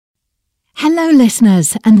Hello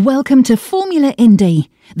listeners and welcome to Formula Indie,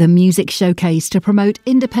 the music showcase to promote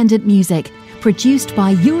independent music, produced by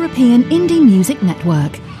European Indie Music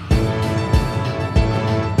Network.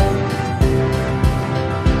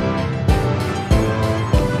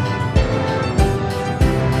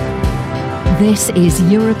 This is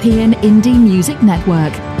European Indie Music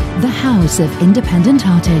Network, the house of independent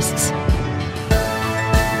artists.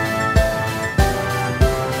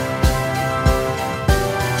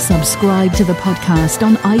 Subscribe to the podcast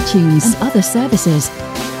on iTunes and other services.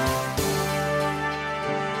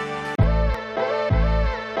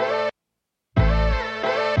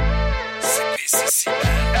 C.P.C.C.L.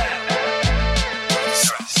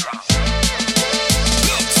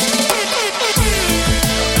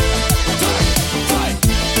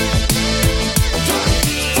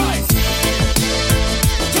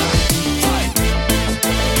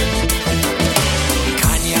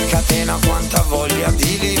 Cani a catena, quanta voglia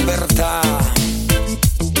di libertà.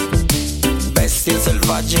 Bestie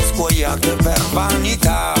selvagge scuoiate per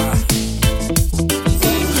vanità.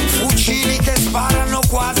 Fucili che sparano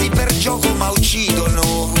quasi per gioco ma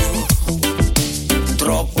uccidono.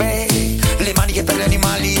 Troppe le mani che per gli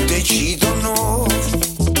animali decidono.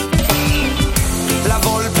 La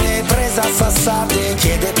volpe presa a sassate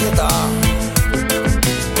chiede pietà.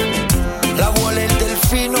 La vuole il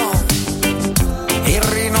delfino, il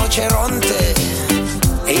rinoceronte,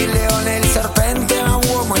 il leone e il serpente, ma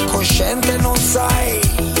uomo incosciente non sai,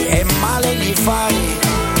 e male gli fai,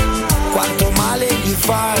 quanto male gli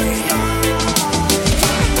fai.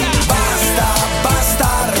 Basta,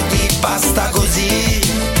 bastardi, basta così.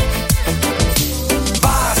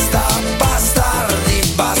 Basta,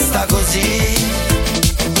 bastardi, basta così.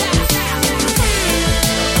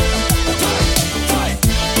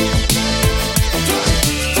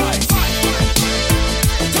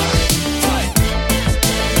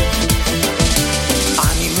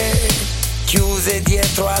 Chiuse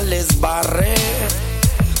dietro alle sbarre,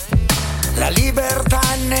 la libertà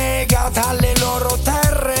è negata alle loro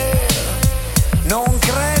terre. Non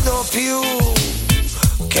credo più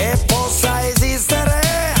che possa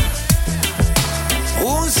esistere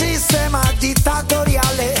un sistema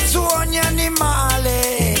dittatoriale su ogni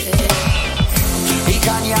animale. I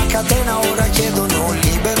cani a catena ora chiedono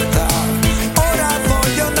libertà, ora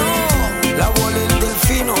vogliono, la vuole il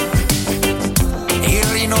delfino, il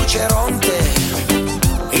rinoceronte,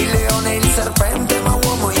 il leone e il serpente, ma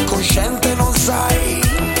uomo incosciente non sai,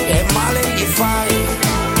 e male gli fai,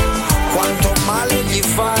 quanto male gli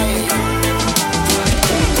fai.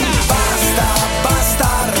 Basta,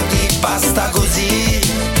 bastardi, basta così.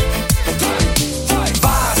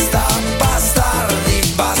 Basta,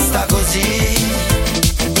 bastardi, basta così.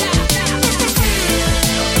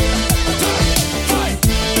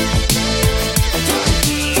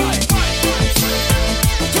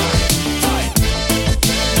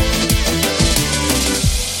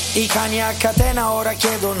 I cani a catena ora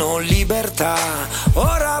chiedono libertà,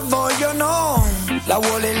 ora vogliono, la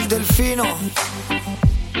vuole il delfino,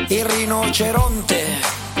 il rinoceronte,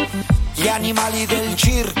 gli animali del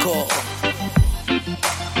circo,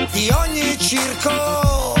 di ogni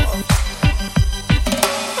circo.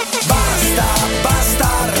 Basta,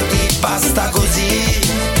 bastardi, basta così.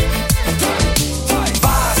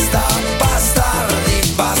 Basta,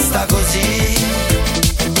 bastardi, basta così.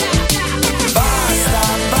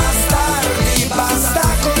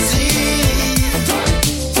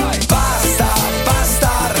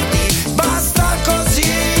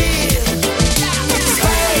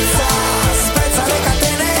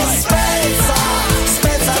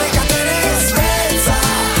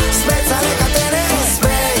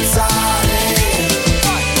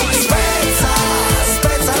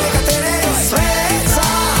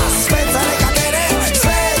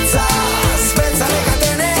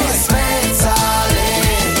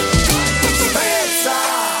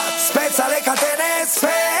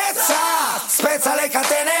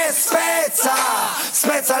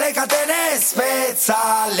 Spezza le catene,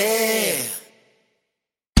 spezzale.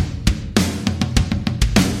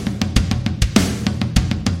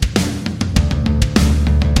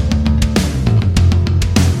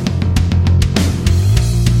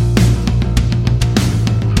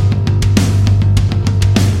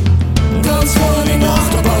 Ganz vorne in der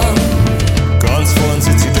Achterbahn, ganz vorn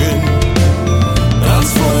sitzt sie drin.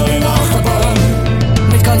 Ganz vorne in der Achterbahn,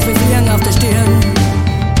 mit ganz viel Fliegen auf der Stirn.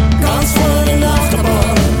 Ganz vorne in der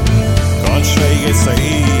Achterbahn, ganz schnell geht's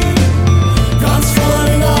dahin.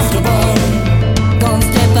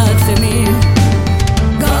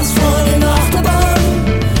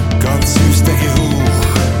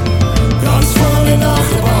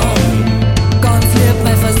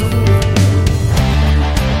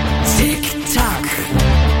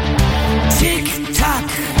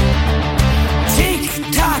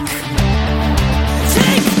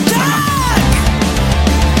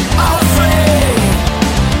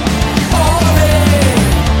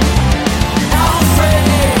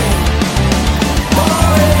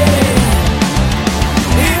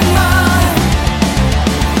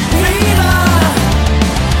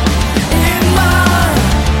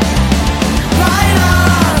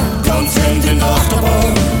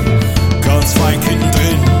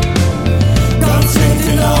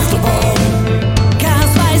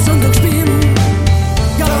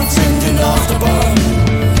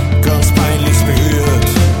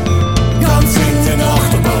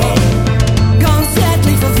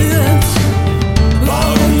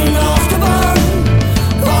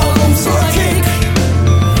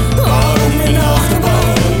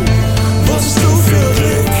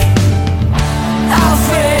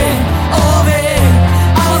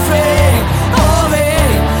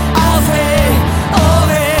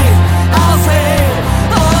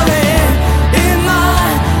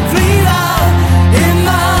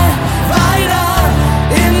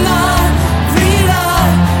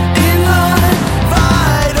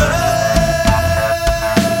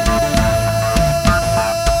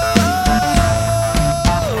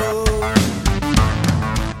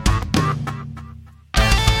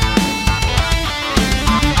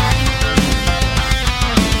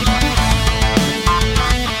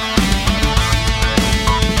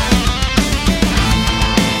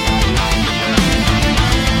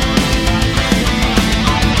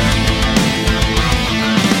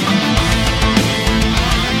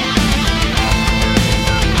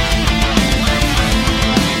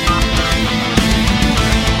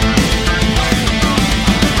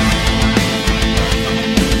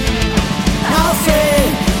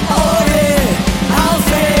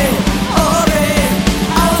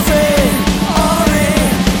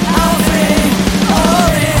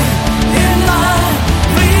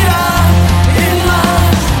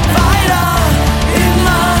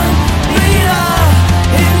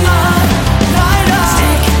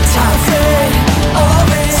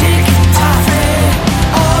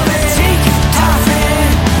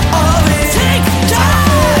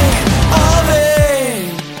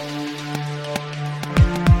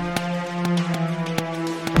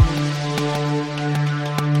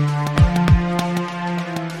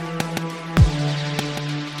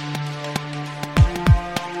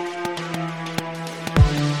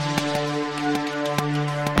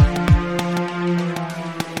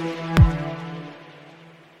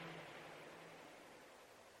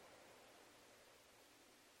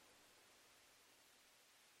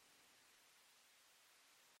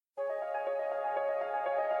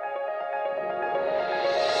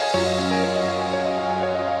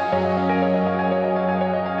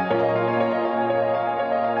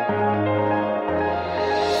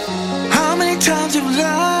 times you've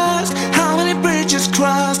lost, how many bridges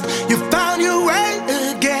crossed, you found your way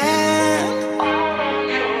again.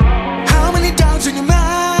 How many doubts in your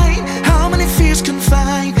mind, how many fears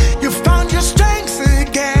confined, you found your strength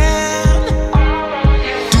again.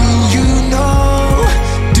 Do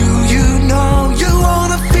you know you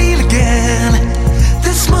wanna feel again,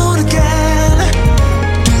 this mood again?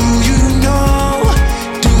 Do you know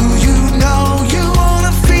you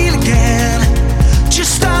wanna feel again,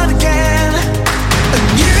 just start again. A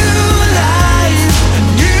new life, a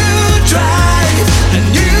new drive, a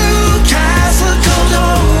new castle called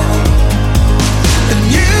home. A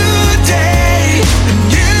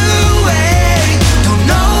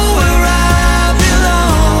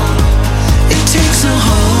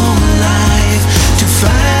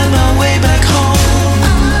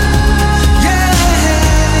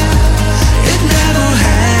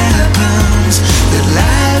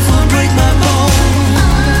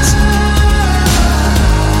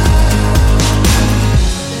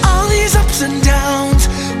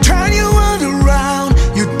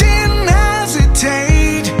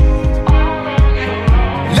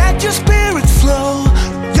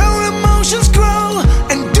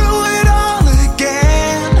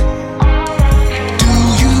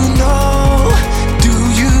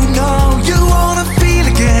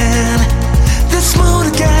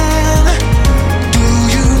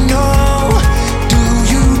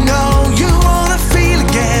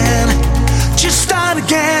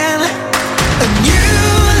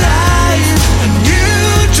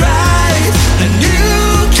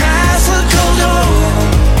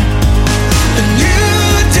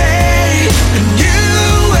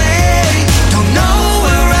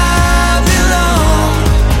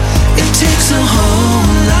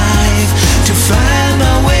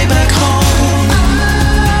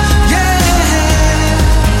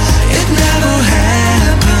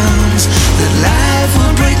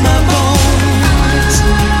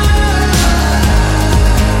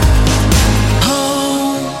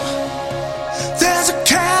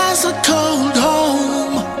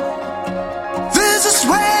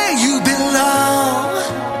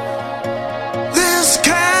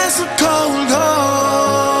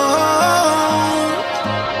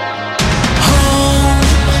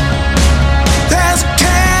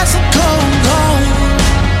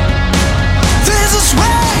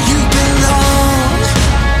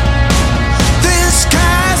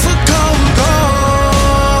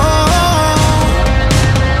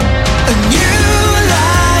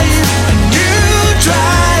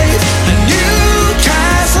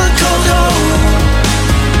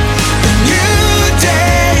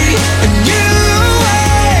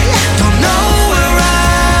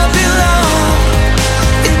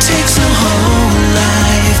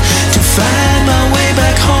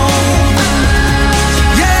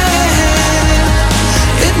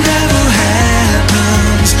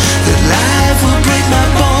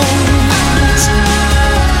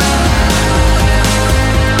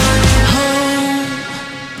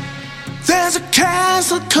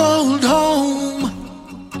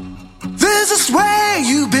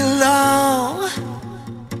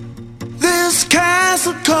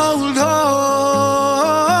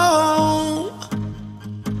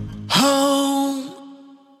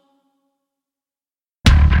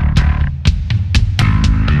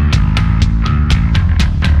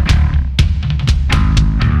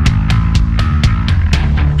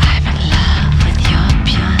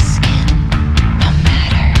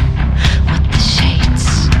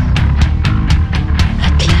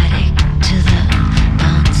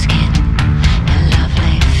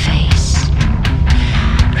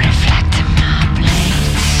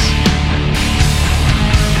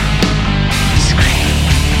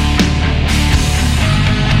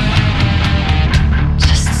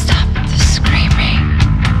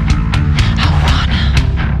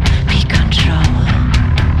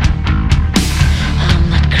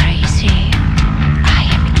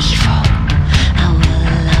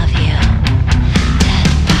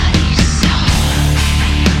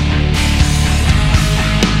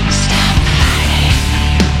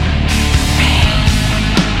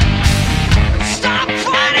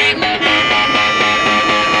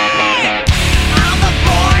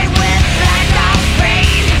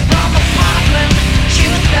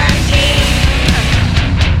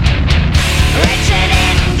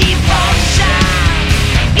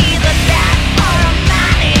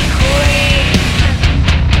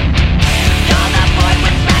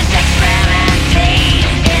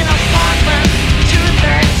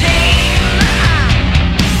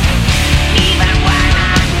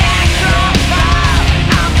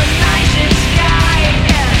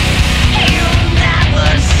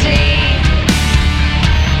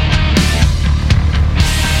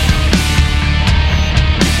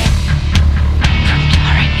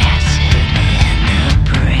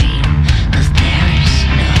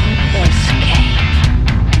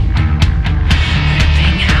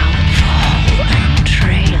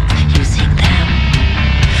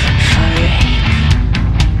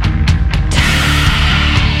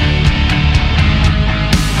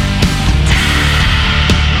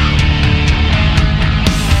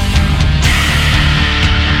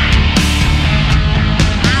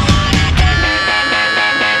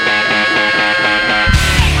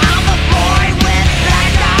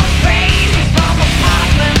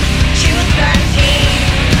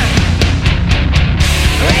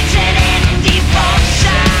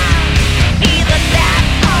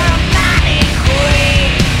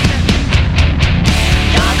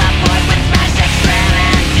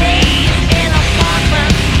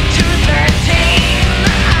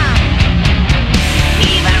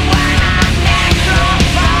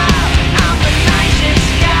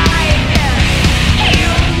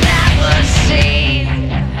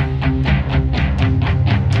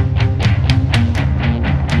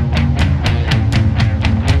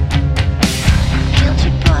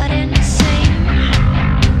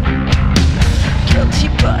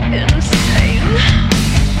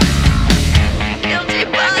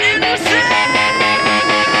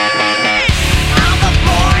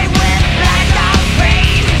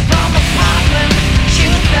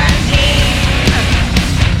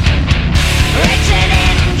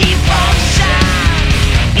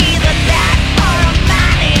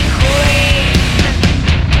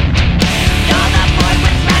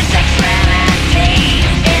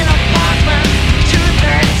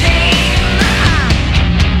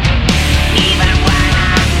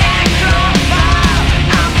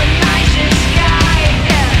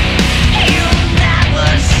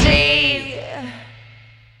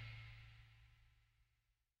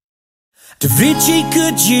Vinci,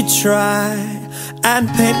 could you try and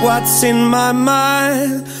paint what's in my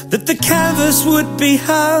mind? That the canvas would be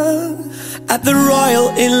hung at the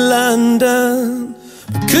Royal in London.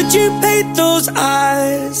 Could you paint those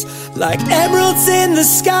eyes like emeralds in the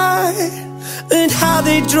sky? And how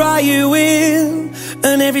they draw you in,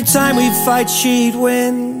 and every time we fight she'd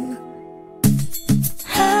win.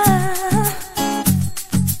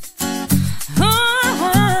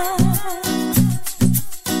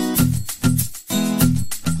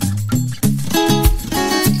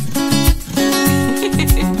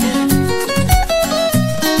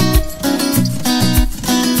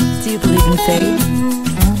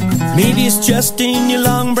 Maybe it's just in your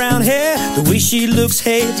long brown hair, the way she looks,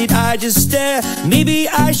 hey, did I just stare? Maybe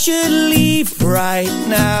I should leave right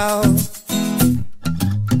now.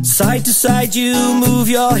 Side to side you move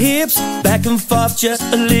your hips, back and forth just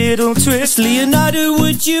a little twist. Leonardo,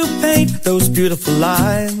 would you paint those beautiful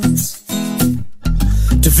lines?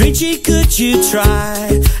 Da Vinci, could you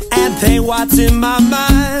try and paint what's in my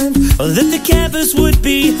mind? Or that the canvas would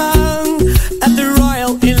be hung at the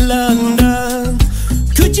Royal in London.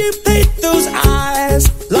 Could you paint those eyes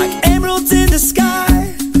like emeralds in the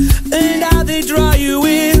sky? And how they draw you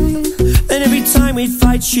in, and every time we'd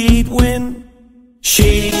fight she'd win.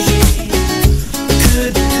 She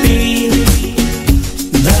could be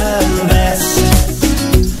the best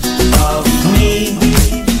of me.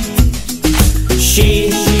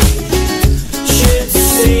 She should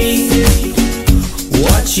see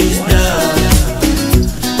what she's done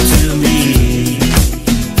to me.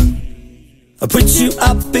 I put you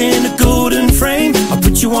up in a golden frame, I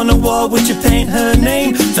put you on a wall, would you paint her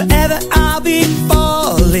name? Forever I'll be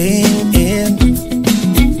falling in.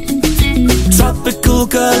 Tropical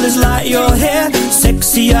colors light your hair,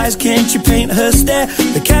 sexy eyes, can't you paint her stare?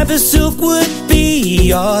 The canvas silk would be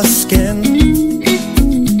your skin.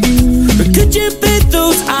 But could you paint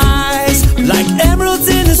those eyes like emeralds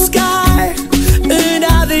in the sky? And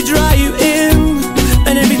how they draw you in,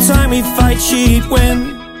 and every time we fight she'd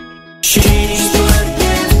win. She's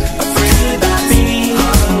afraid about being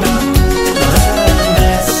the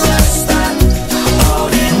best all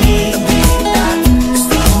in me.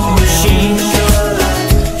 She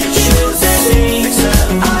should see her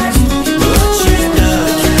eyes, but she's the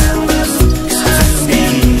canvas to me.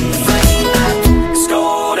 It's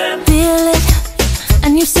golden. Feel it,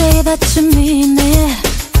 and you say that you mean it,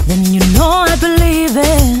 then you know I believe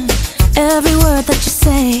it, every word that you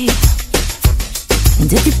say.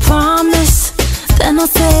 And if you promise, then I'll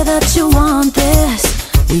say that you want this.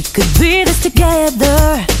 We could be this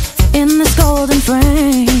together in this golden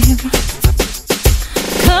frame.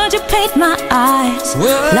 Could you paint my eyes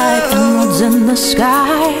like emeralds in the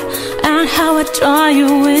sky? And how I draw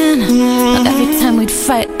you in, every time we'd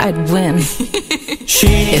fight I'd win.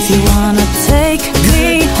 If you wanna take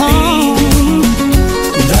me home,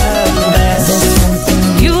 there's something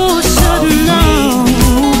you should know.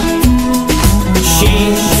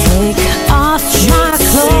 Take off my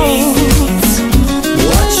clothes,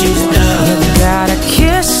 what she's done. You gotta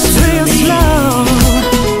kiss real slow.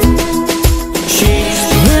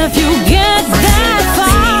 If you get that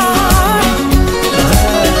far,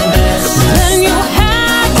 then you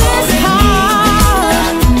have this heart.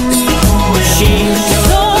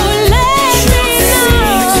 So let me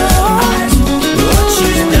know if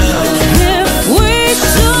we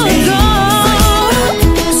should go.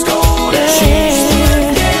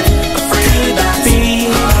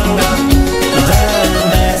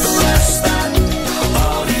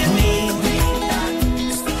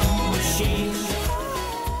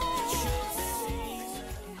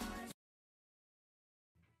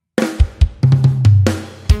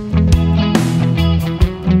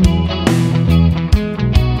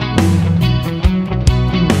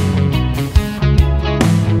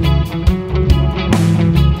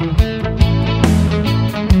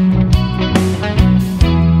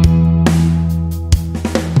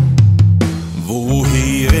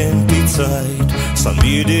 Sind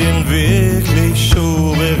wir denn wirklich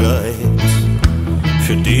schon bereit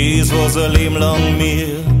für dies, was ein Leben lang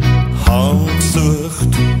mir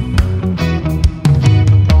heimgesucht?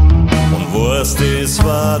 Und weißt, das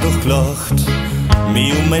war doch gelacht,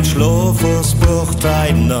 mir mein Schlaf ausbracht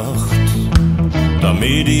heute Nacht,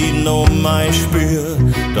 damit ich noch mal spür,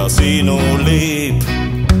 dass ich noch leb.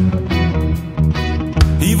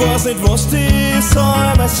 Ich weiß nicht, was das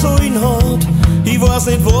einmal sein hat, ich weiß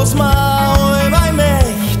nicht, was man allweil möcht.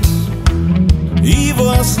 Ich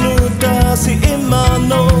weiß nur, dass ich immer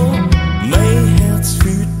noch mein Herz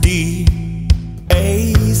für dich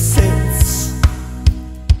einsetz.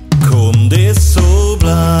 Komm, das so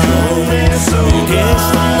bleiben, wie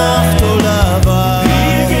gestern Nacht oder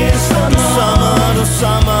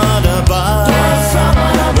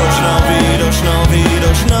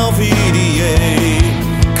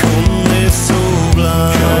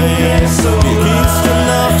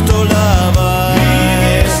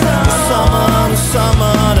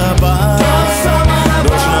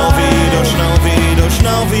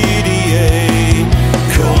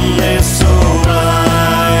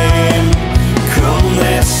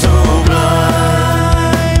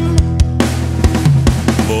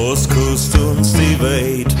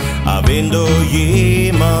wieder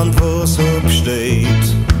jemand, was absteht.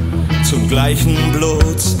 Zum gleichen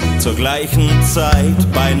Platz, zur gleichen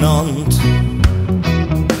Zeit beinand.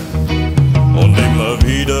 Und immer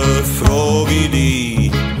wieder frag ich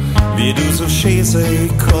dich, wie du so schön sein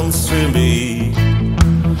kannst für mich.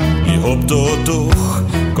 Ich hab da doch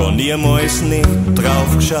gar niemals nicht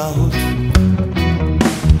drauf geschaut.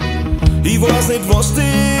 Ich weiß nicht, was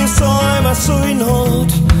das einmal sollen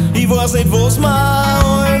hat. Ich weiß nicht, was man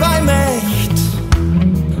allweil möcht.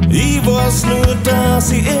 Ich weiß nur,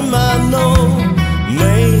 dass ich immer noch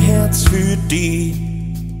mein Herz für dich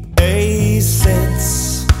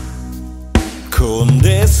einsetz. Kann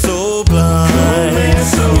das so bleiben?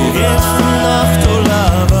 Wie gestern Nacht, oh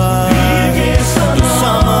Lava. Du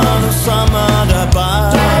Sommer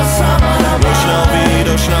dabei.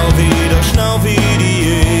 Schnau wie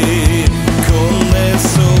die. Kann das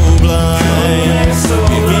so bleiben?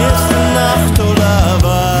 Wie gestern Nacht, oh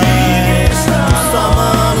Lava.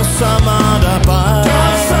 Du Sommer dabei.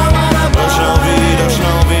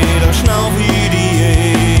 Schnau wie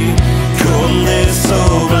die. Kann das so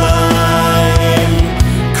bleiben?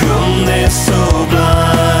 Kann das so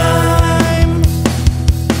bleiben?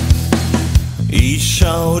 Ich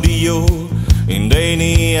schau dir in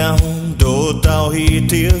deine Augen, dort tauch ich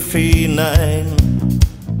tief hinein.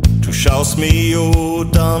 Du schaust mich an,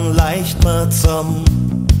 dann leicht mir zusammen.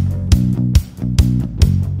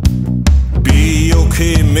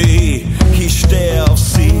 Biochemie, ich steh auf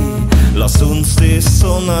sie, lass uns die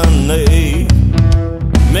Sonne nehmen.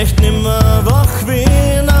 Möcht nimmer wach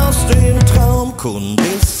werden aus dem Traum, kann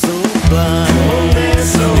das so bleiben?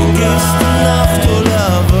 Wie gestern Nacht, oh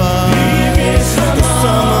Lava. Du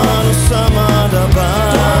Sommer dabei.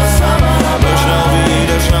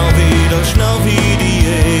 Schnau wie die.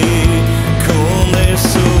 Kann das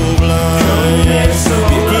so bleiben?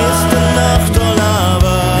 Wie gestern Nacht, oh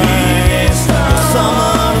Lava.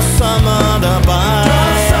 Du Sommer dabei.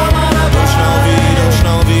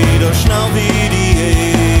 Schnau wie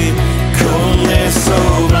die. Kann das so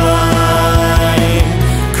bleiben?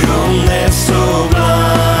 Kann das so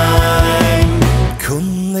bleiben? Kann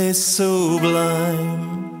das so bleiben?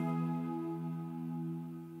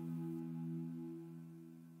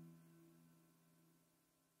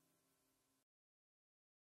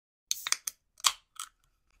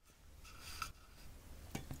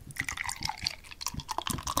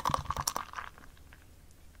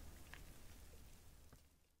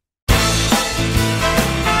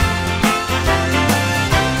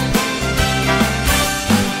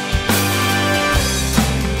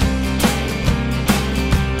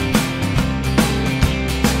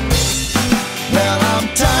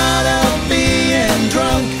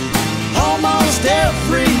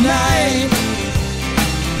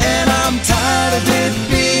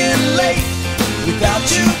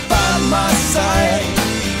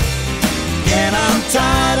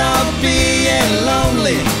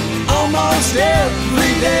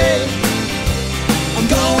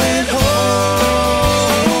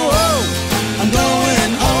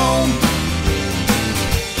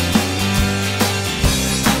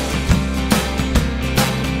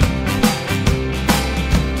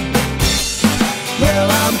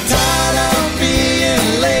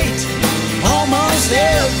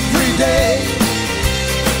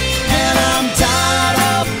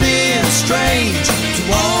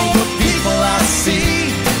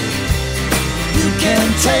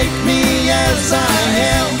 Take me as I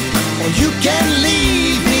am, or you can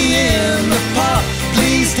leave me in the park.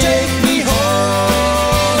 Please take me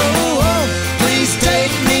home. Please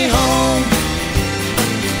take me home.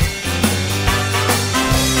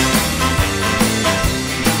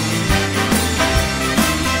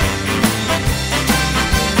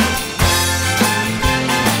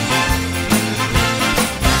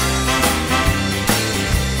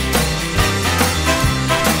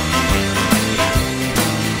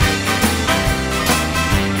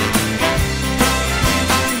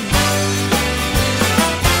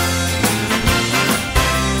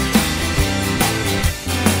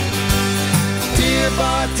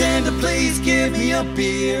 Bartender, please give me a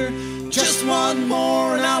beer. Just one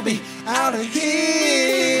more and I'll be out of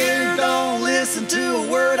here. Don't listen to a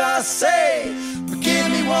word I say, but give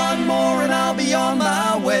me one more and I'll be on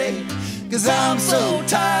my way. 'Cause I'm so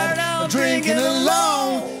tired of drinking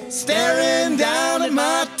alone, staring down at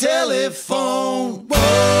my telephone.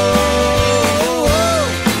 Whoa, whoa,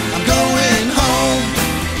 I'm going home.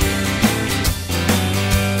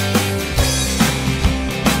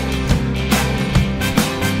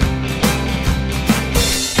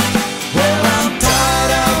 Well, I'm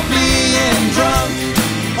tired of being drunk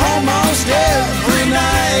almost every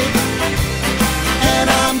night, and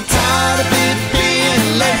I'm tired of being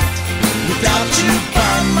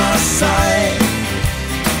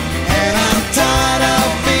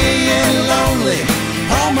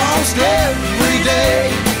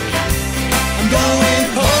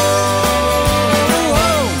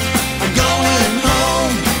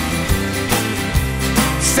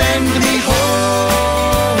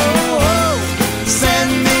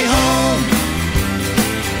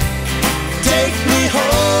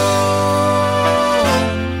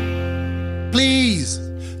Please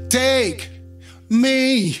take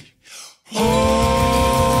me home.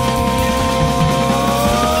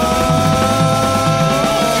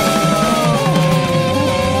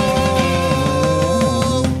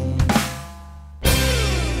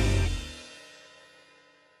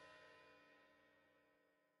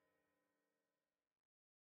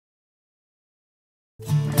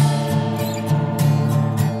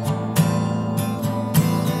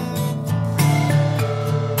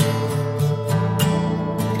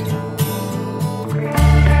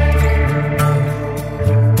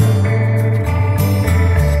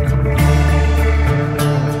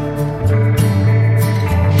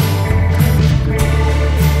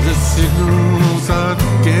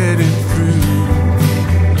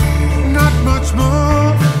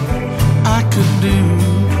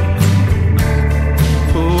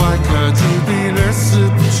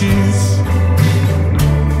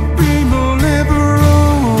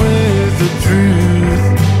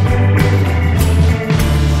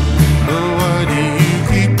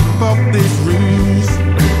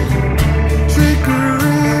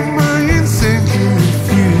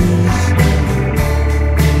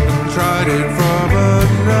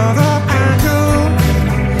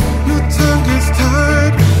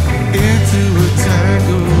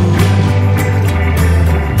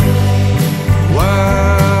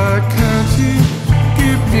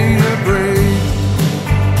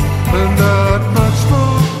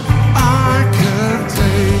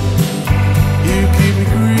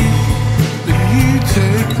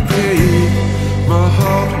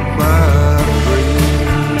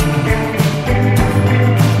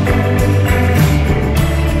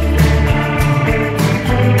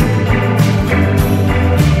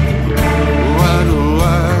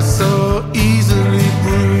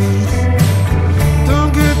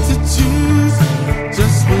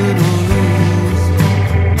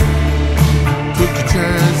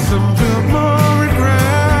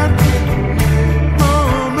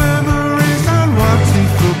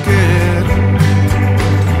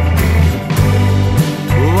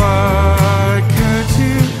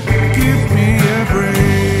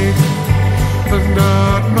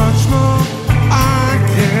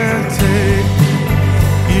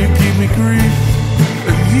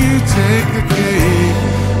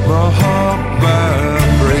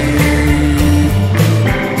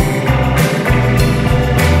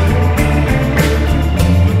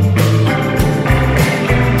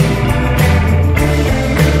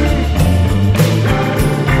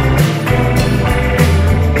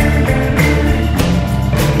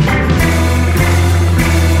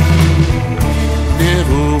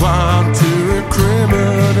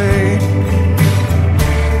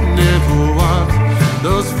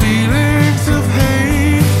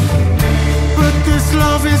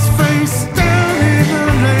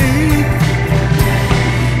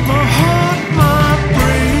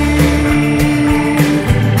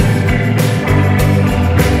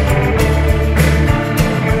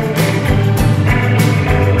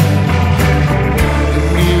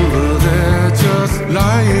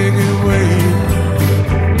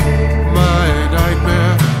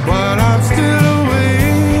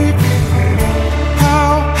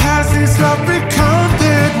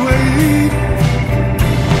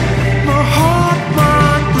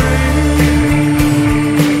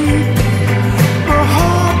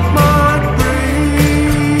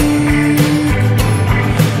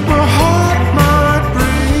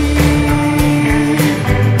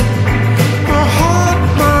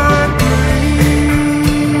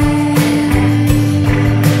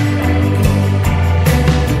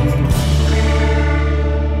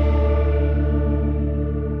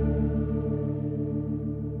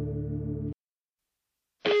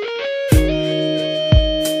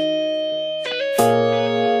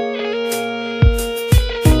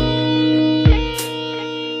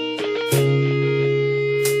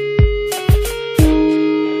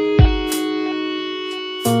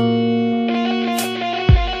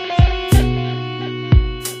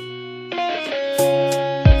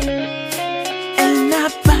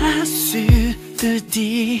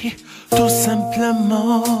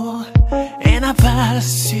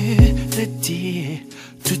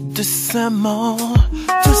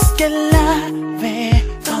 Tout ce qu'elle avait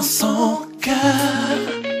dans son cœur,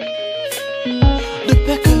 de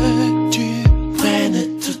peur que tu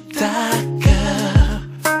prennes tout à cœur.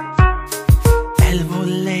 Elle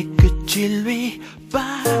voulait que tu lui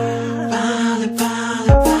parles,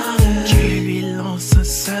 tu lui lances un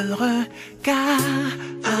seul regard.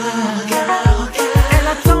 Elle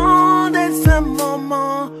attendait ce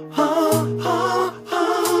moment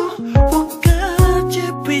pour que tu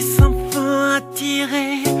puisses enfin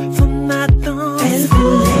attirer son attention. Elle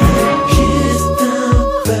voulait juste un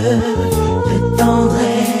peu de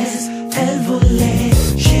tendresse. Elle voulait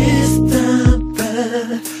juste un peu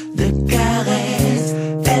de caresse.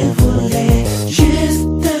 Elle voulait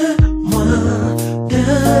juste moins de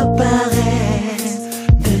paresse.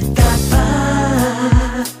 De ta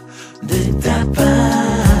part, de ta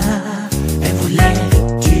part. Elle voulait que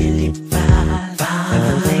tu lui parles. Elle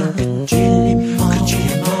voulait que tu lui montres.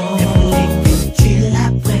 Elle voulait que tu la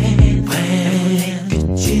prennes. Elle voulait que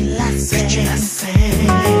tu la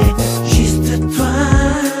serres. Juste toi.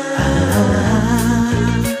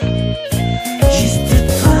 Juste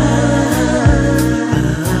toi.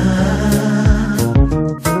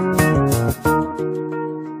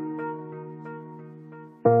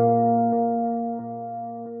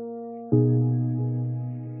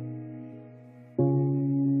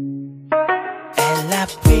 Elle a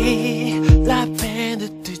pris la peine de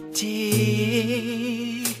te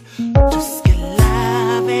dire tout ce qu'elle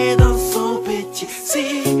avait dans son petit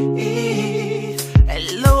cil.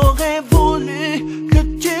 Elle aurait voulu que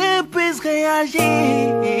tu puisses réagir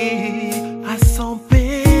à son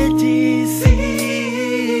petit cil.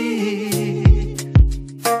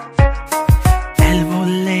 Elle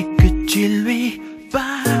voulait que tu lui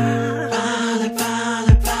parles.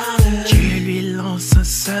 Tu lui lances un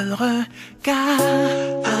seul regard.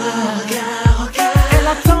 Elle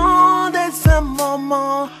attendait ce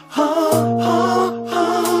moment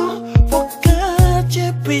pour que tu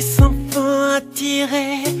puisses enfin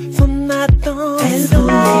attirer son attention. Elle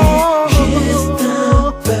voulait juste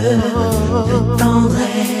un peu de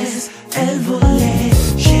tendresse. Elle voulait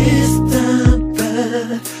juste un peu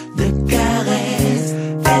de caresse.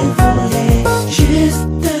 Elle voulait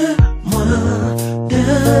juste moins de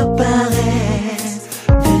paresse.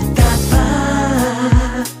 De ta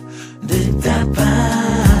part, de ta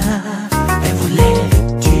part. Elle voulait que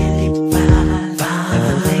tu lui parles. Elle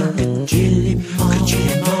voulait que tu lui montres.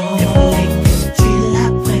 Elle voulait que tu la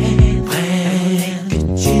prennes. Elle voulait que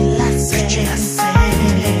tu la serres.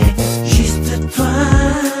 Juste toi.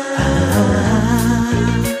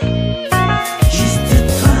 Juste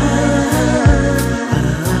toi.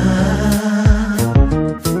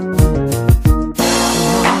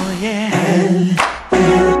 Oh yeah.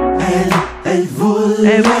 Elle voulait.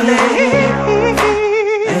 Elle voulait.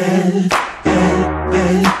 Elle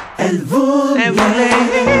voulait. Elle voulait.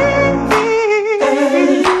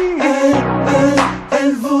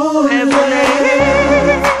 Elle voulait. Elle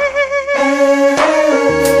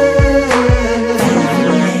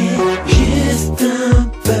voulait juste un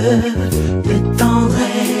peu de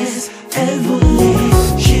tendresse. Elle voulait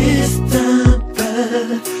juste un peu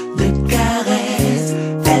de caresse.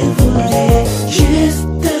 Elle voulait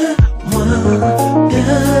juste moins de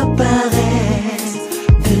paresse.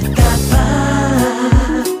 De ta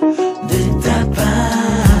part, de ta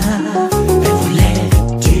part. Elle voulait que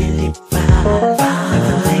tu lui parles. Elle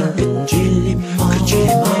voulait que tu lui montres.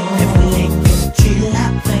 Elle voulait que tu la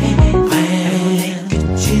prennes. Elle voulait que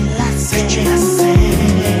tu la serres.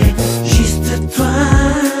 Juste toi.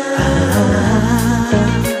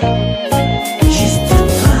 Juste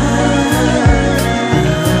toi.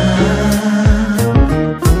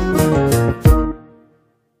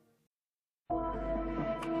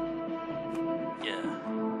 Yeah.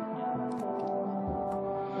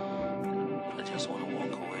 I just want to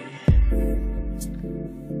walk away.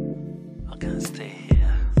 I can't stay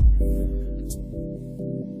here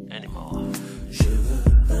anymore. Je veux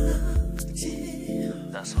partir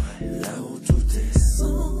That's right. là où tout est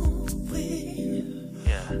sombre,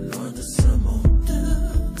 Yeah. loin de ce monde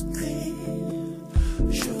gris.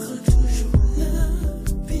 Je crains toujours le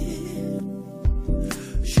pire.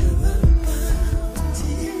 Je veux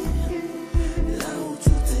partir là où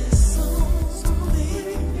tout est sombre,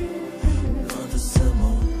 loin de ce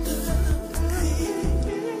monde gris.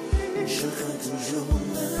 Je crains toujours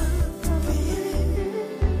le pire.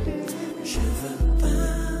 Je veux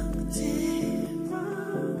partir,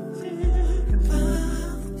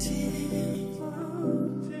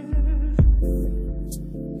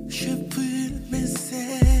 je brûle mes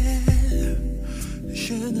ailes,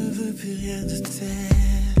 je ne veux plus rien de tel.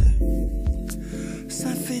 Ça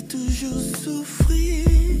fait toujours souffrir,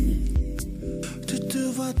 tu te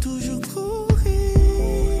vois toujours courir.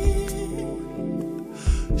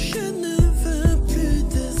 Je ne veux plus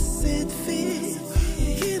de cette vie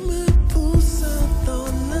qui me pousse dans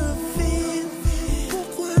le vide.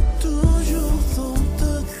 Pourquoi toujours on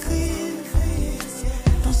te crie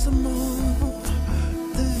dans ce monde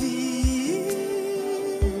de vie?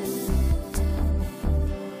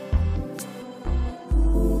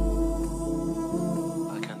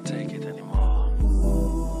 I can't take it anymore.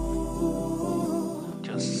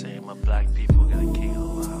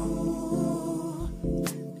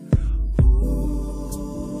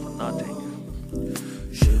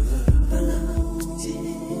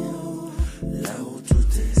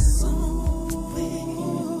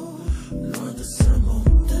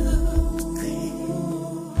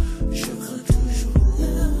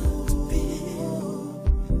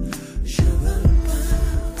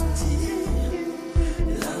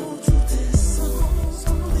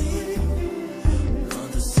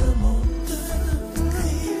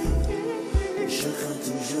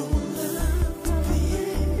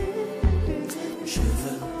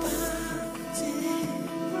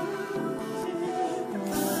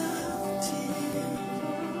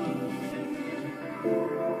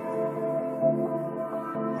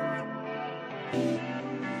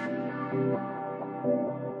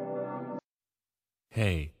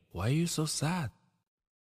 Hey, why are you so sad?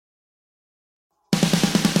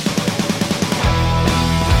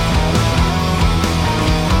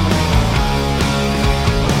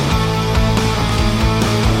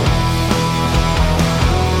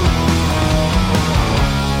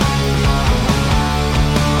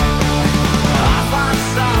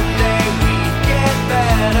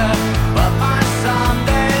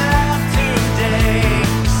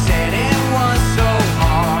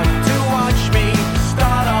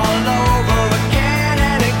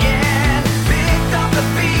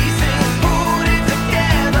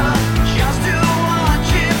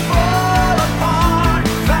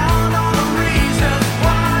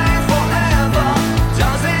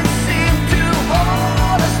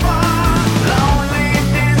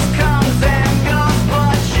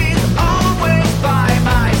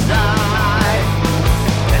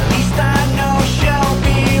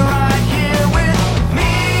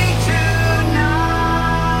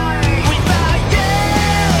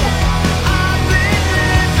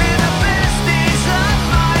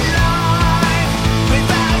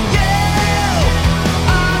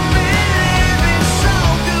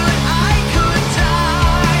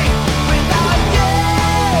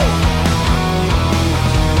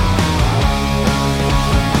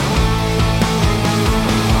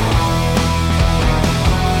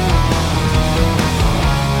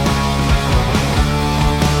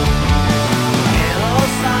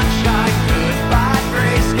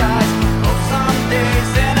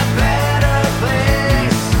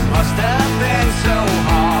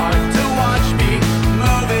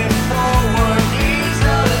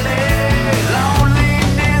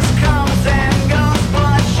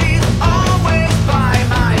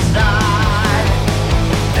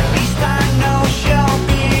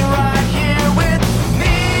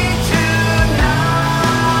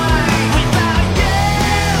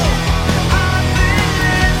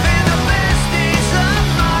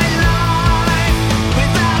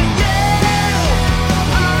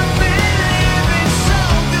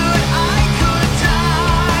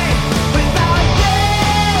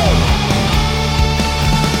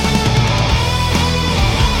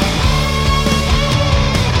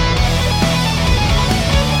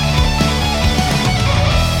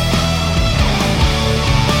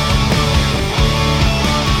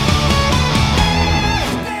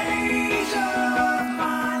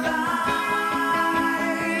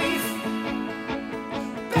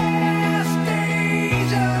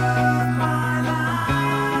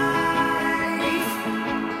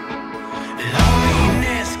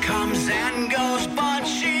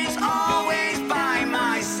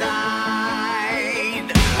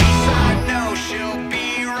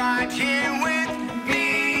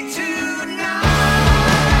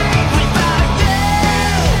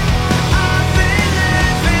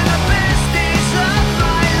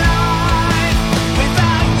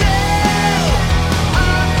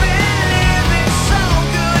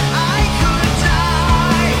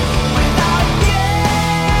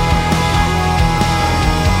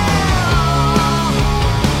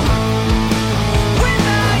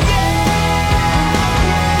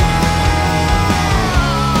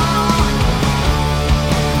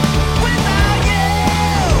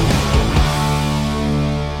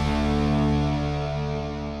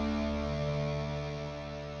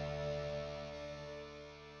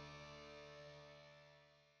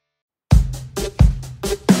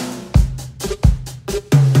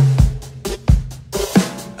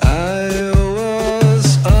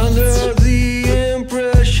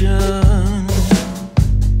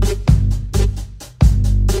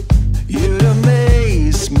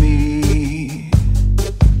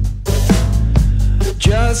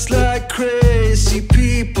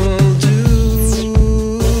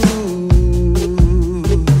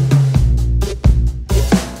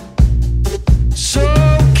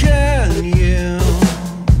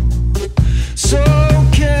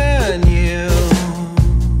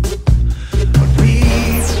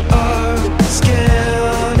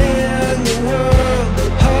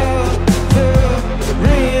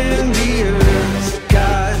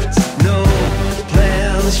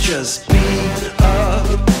 Just be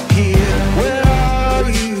up here.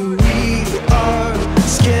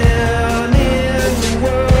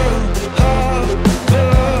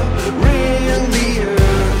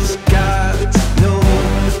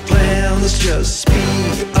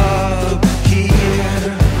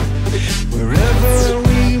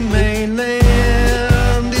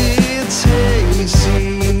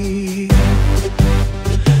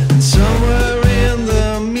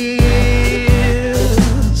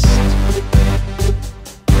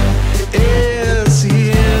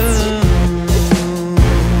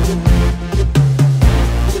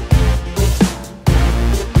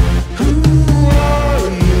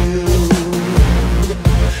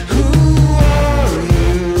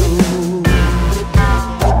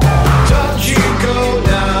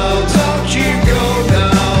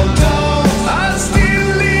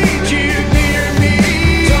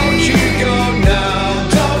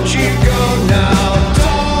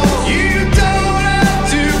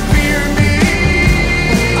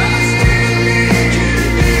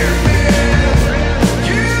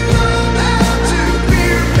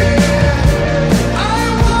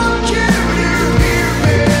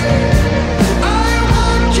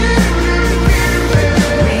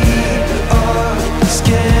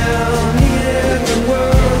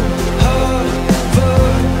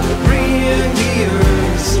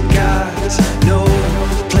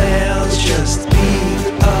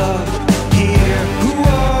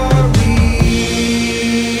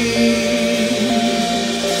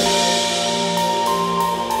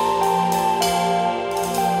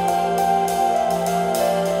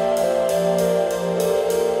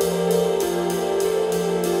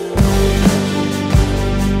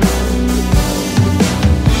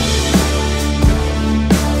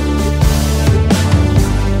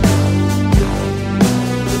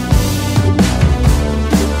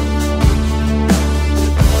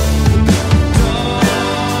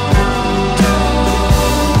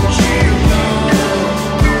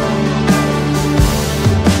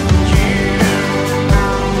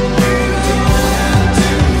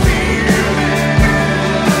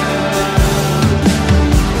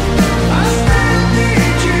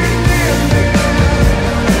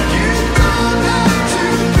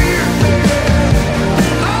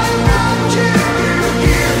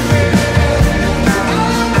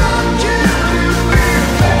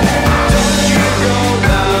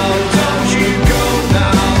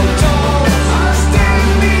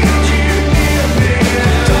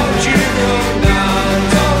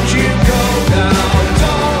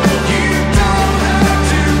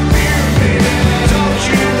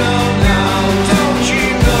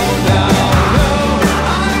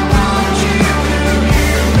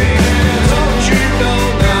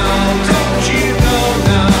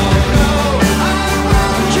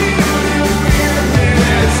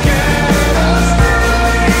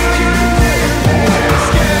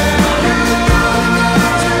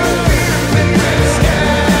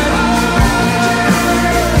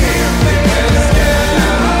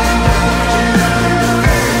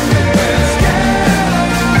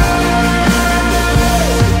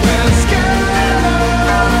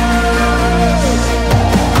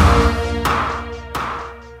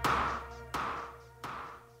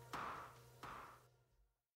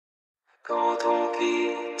 Quand on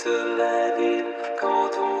quitte la ville,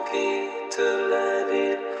 quand on quitte la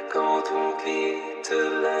ville, quand on quitte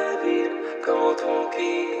la ville, quand on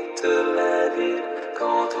quitte la ville,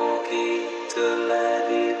 quand on quitte la ville, quand on quitte la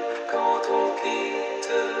ville, quand on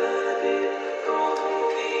quitte la ville, quand on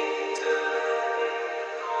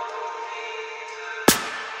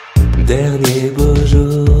quitte. Dernier beau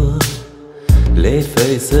jour, les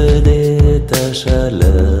feuilles se détachent à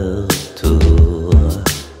leur tour.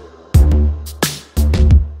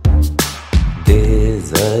 Des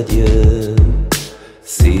adieux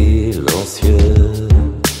silencieux,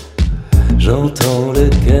 j'entends le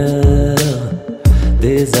cœur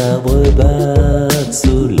des arbres battre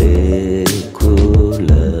sous les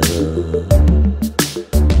couleurs.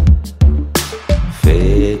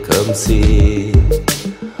 Fais comme si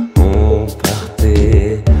on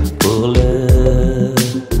partait pour le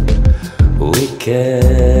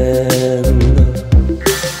week-end.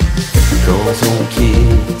 Quand on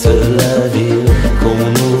quitte la ville, qu'on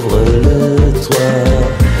ouvre le toit,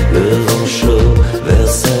 le vent chaud,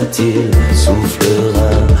 versatile,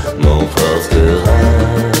 soufflera, m'emportera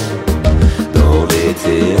dans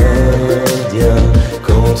l'été indien.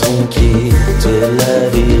 Quand on quitte la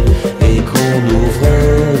ville et qu'on ouvre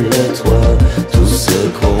le toit, tout ce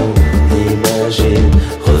qu'on imagine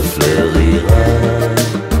refleurira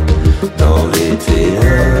dans l'été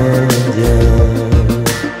indien.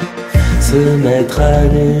 Se mettre à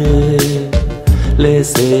nu,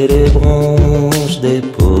 laisser les branches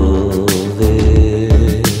déposées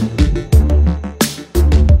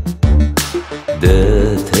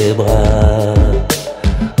de tes bras,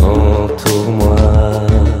 entoure-moi.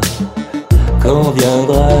 Quand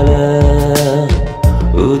viendra l'heure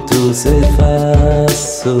où tout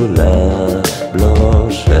s'efface sous la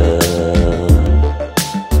blancheur,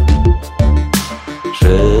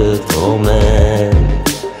 je t'emmène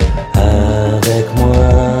avec moi.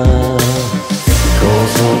 Quand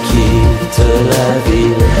on quitte la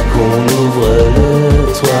ville, qu'on ouvre le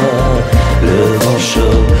toit, le vent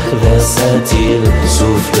chaud, versatile,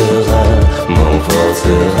 soufflera,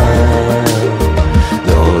 m'emportera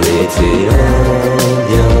dans l'été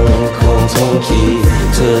indien. Quand on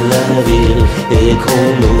quitte la ville et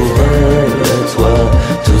qu'on ouvre le toit,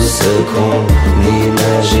 tout ce qu'on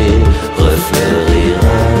imagine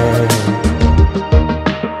refleurira.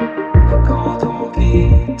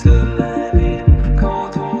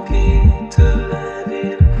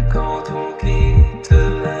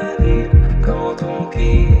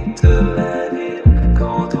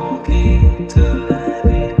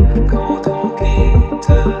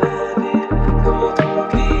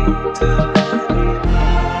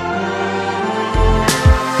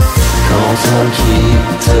 On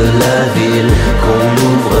quitte la ville, qu'on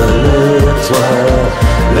ouvre le toit,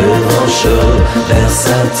 le vent chaud,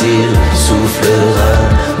 versatile, soufflera,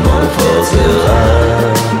 m'emportera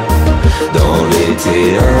dans l'été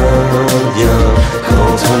indien.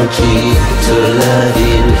 Quand on quitte la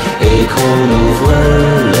ville et qu'on ouvre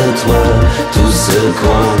le toit, tout ce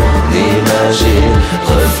qu'on imagine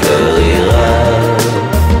refleurira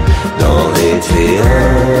dans l'été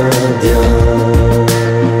indien.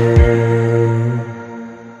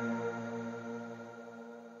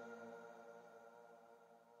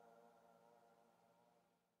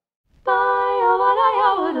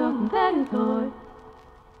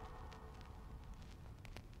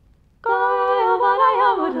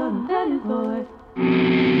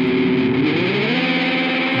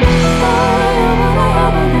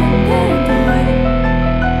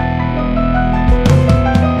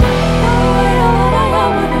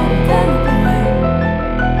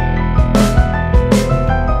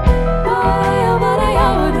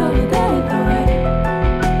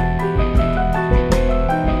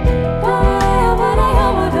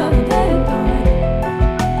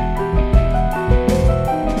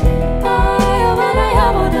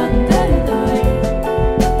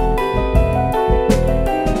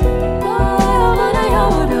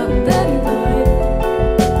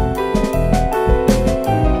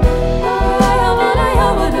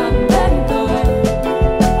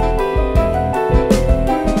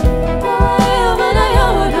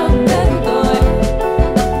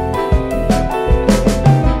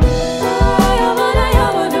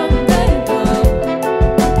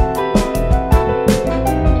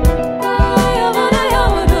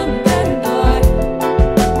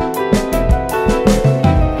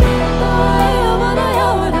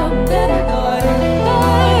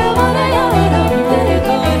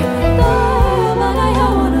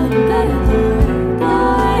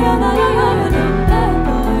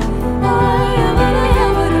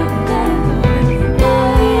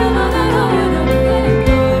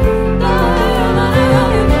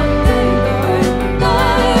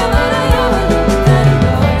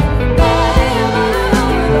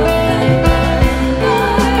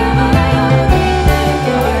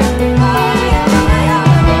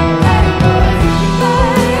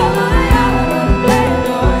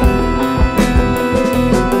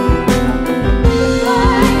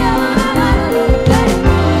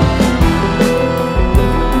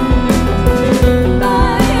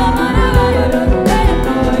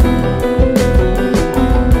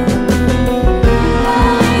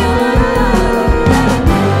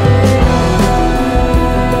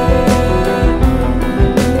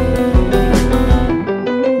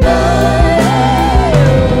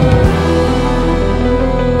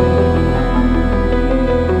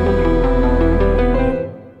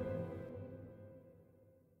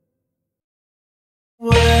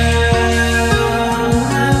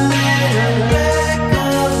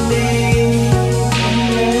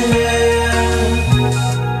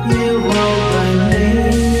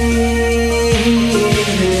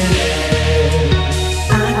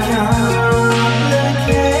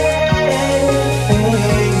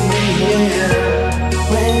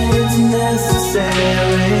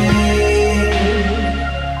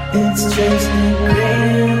 just a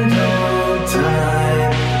grand old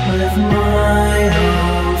time with my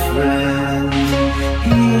old friends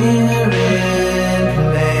here in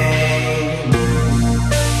Maine.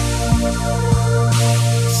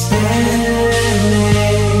 Standing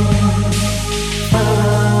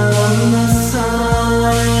from the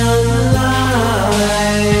sunlight,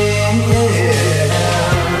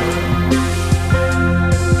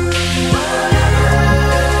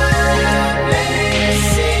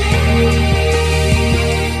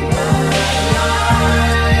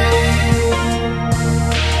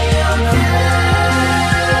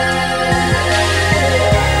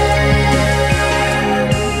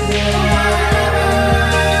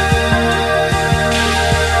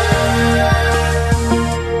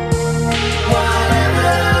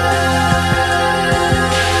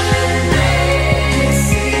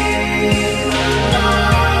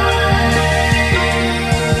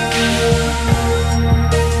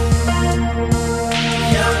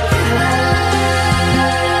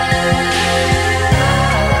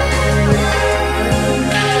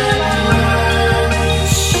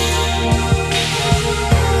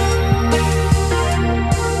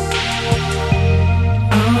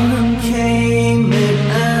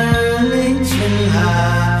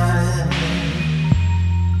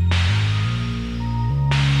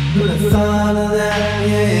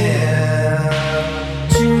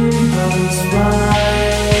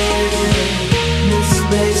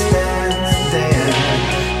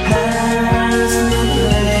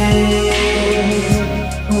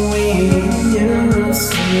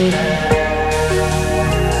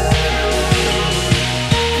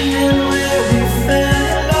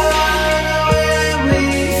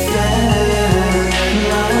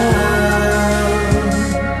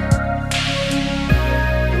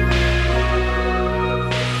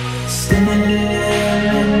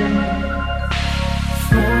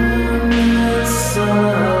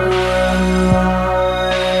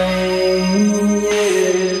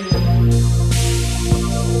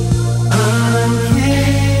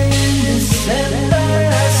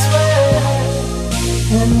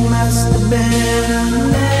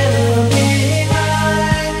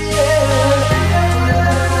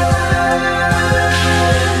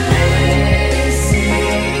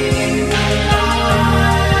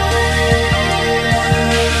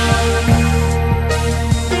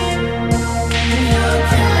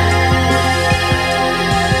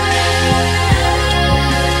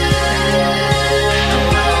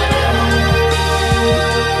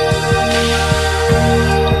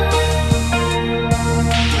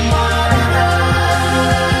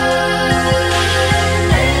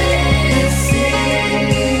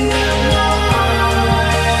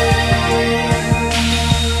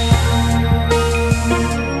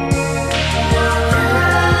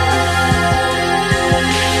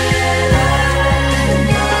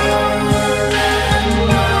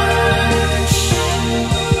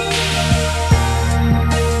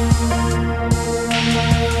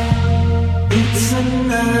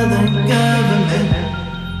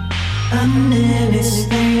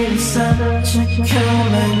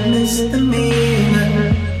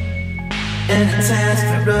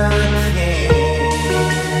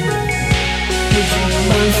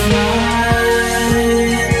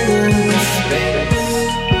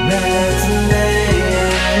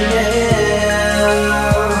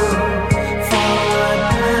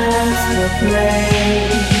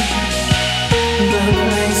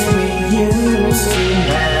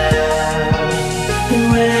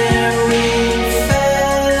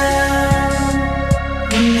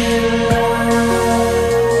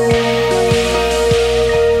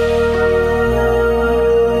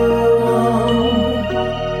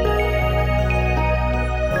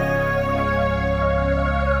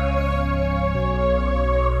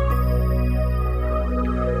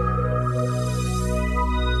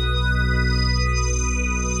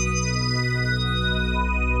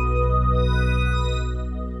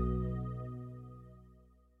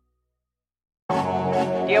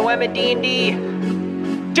 D.O.M. and D&D.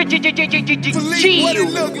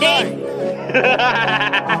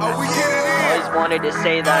 Always wanted to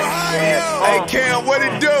say that shit. Hey Cam, what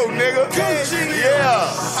it do, nigga? Yeah.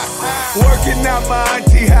 Working out my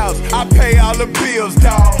auntie house, I pay all the bills,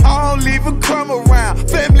 dawg. I don't leave a crumb around,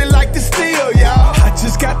 family like to steal, y'all. I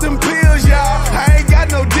just got them pills, y'all. I ain't got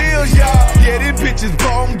no deals, y'all. Yeah, these bitches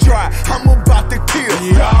bone dry, I'm about to kill.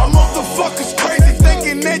 Y'all motherfuckers crazy,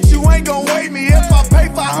 thinking that you ain't gon' wait me. If I pay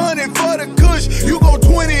 500 for the kush, you go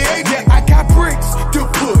 28. Yeah, I got bricks to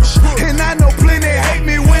push, and I know plenty hate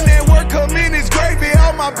me when that work come in, it's gravy.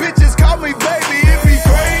 All my bitches call me baby, it be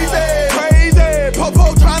crazy, crazy.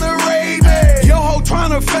 Popo tryna raid me, yo ho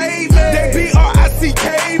tryna fade me.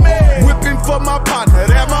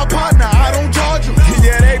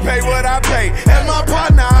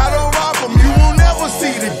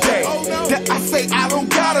 don't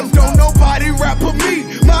got 'em, don't nobody rap for me.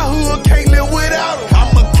 My hood can't live without 'em.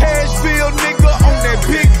 I'm a Cashville nigga on that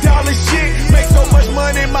big dollar shit. Make so much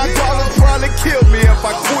money, my dollars probably kill me if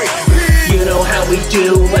I quit. You know how we do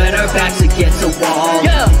when our backs against the wall.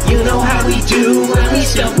 Yeah. You know how we do when we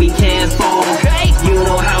stump, we can't fall. Hey. You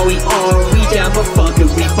know how we are, we down but fuck it,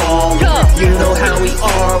 we fall. Yeah. You know how we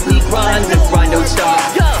are, we grind, the grind don't stop.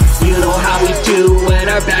 Yeah. You know how we do when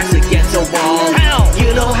our backs against the wall. How?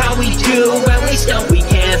 You know how we do when we stump, we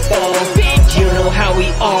can't fall. Bitch. You know how we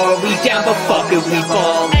are, we down but fuck it, we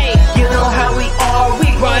fall. Hey. You know how we are, we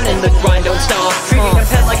grind and the grind don't stop. Treating a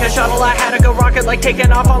pet like a shuttle, I had to go rocket like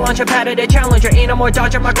taking off. I'll launch a pad at a challenger. Ain't no more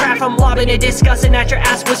dodging my craft. I'm lobbing it, disgusting at your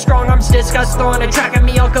ass with strong arms. Disgust throwing a track at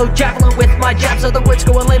me. I'll go javelin with my jabs. Other words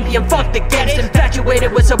go Olympian. Fuck the gaps.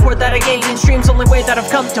 Infatuated with support that I gain in streams. Only way that I've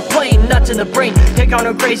come to play. Nuts in the brain. Take on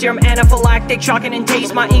no crazy. I'm anaphylactic. Shocking and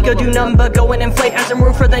taste. My ego do none but go and inflate. As I'm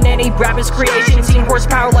roofer than any rapper's creation. Seen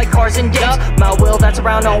horsepower like cars and days. My will that's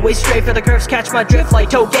around always straight for the curves. Catch my drift like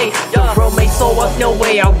Toge. The road may slow up, no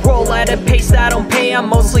way. I roll at a pace that I don't pay. I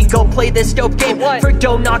mostly go play this dope game. For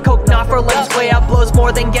dough, not coke, not for lanes. Way out blows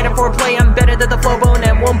more than getting for play. I'm better than the flow bone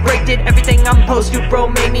and won't break. Did everything I'm supposed to, bro.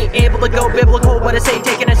 Made me able to go biblical. What I say,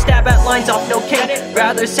 taking a stab at lines off, no kidding.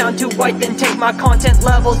 Rather sound too white than take my content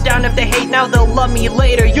levels down. If they hate now, they'll love me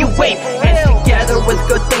later. You wait. Hands together with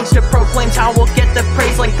good things to proclaim. How we'll get the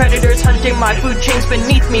praise like predators hunting my food chains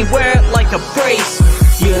beneath me. Wear it like a brace.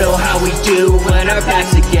 You know how we do when our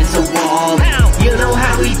backs against the wall. You know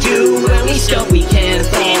how we do when we stump, we can't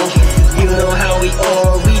fall. You know how we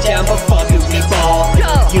are, we down but fuck it, we fall.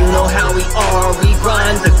 You know how we are, we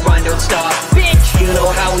grind, the grind don't stop. You know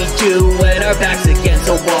how we do when our backs against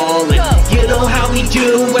the wall. And you know how we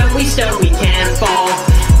do when we stump, we can't fall.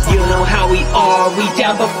 You know how we are, we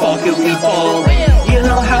down but fuck it, we fall. You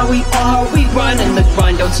know how we are, we grind and the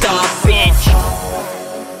grind don't stop, bitch.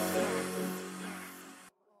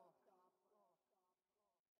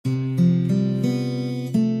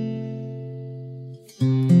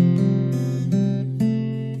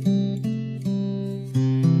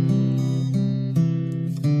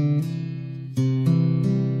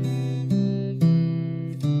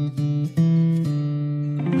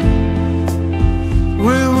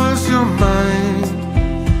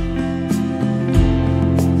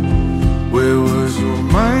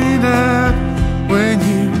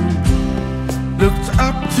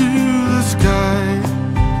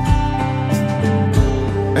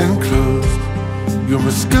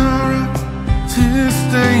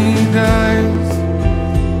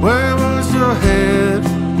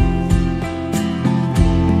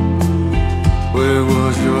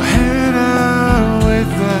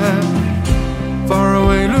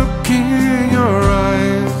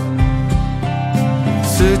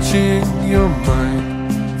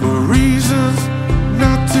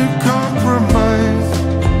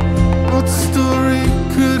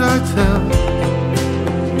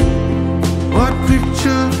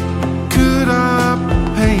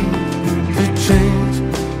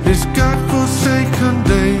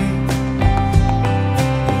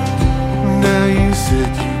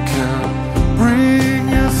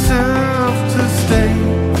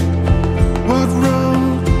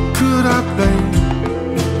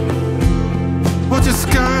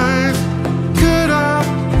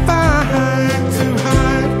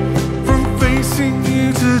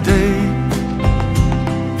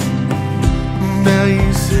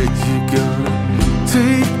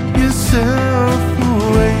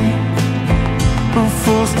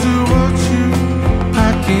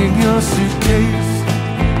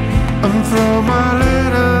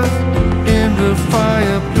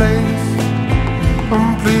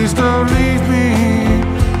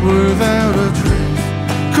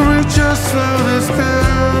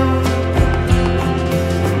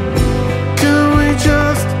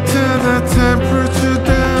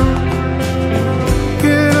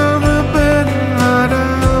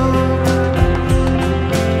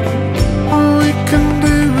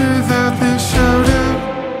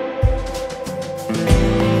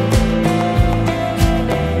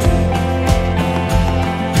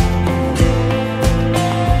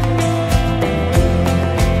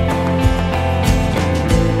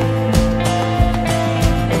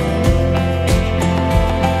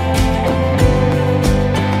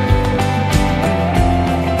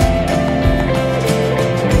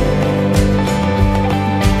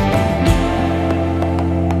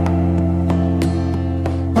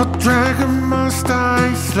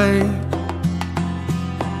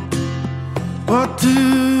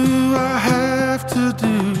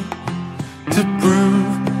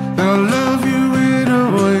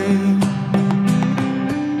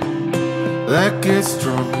 that gets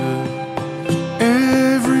stronger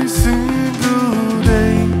every single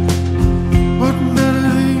day. What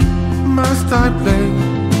melody must I play?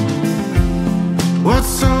 What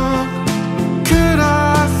song could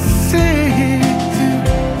I sing to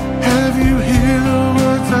have you hear the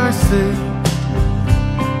words I say?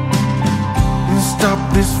 And stop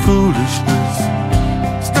this foolishness,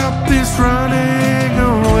 stop this running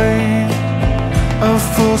away. I'm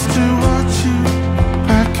forced to watch you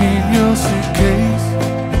packing your suitcase.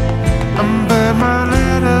 I'm burn my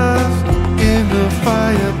letters in the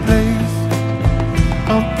fireplace.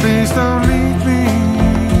 Oh, please don't leave me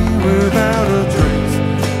without a trace.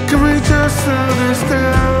 Can we just slow this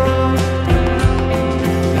down?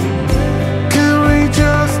 Can we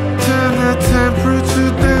just turn the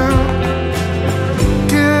temperature down?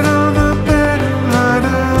 Get on the bed and lie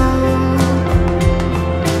down.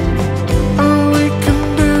 All we can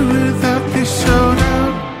do without this showdown.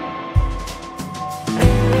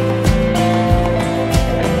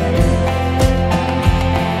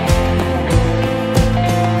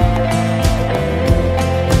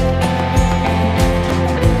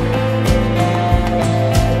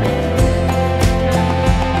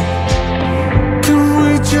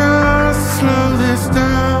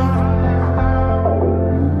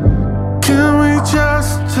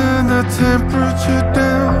 Temperature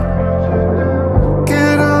down.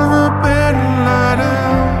 Get on the bed and lie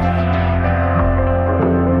down.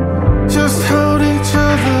 Just hold each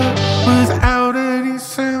other without any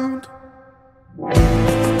sound.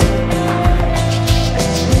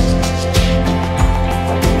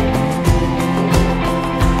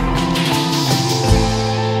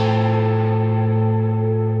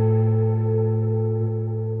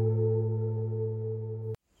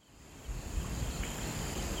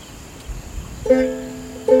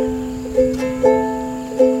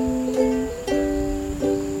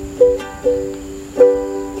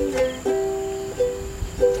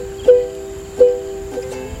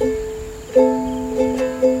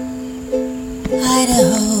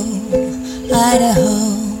 Idaho,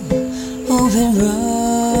 open road,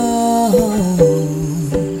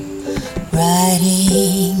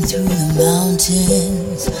 riding through the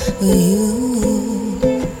mountains with you.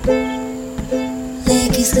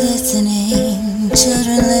 Lake is glistening,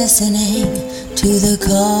 children listening to the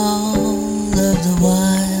call of the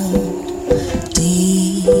wild.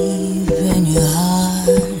 Deep in your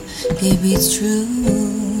heart, it beats true.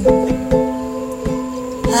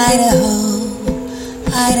 Idaho,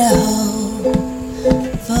 Idaho,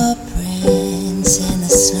 footprints in the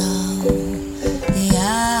snow. The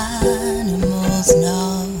animals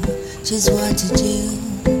know just what to do.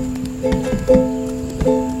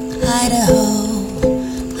 Idaho,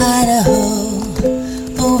 Idaho,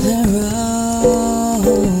 open road,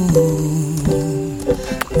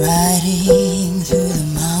 riding through the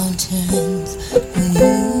mountains with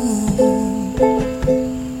you.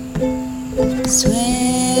 Swimming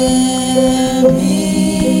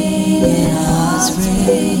in a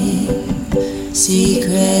spring,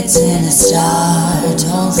 secrets in a star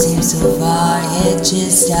don't seem so far, it's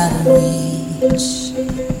just out of reach.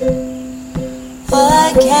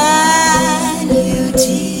 What can you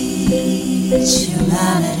teach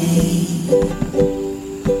humanity?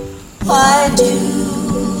 Why do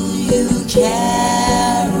you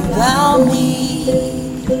care about me?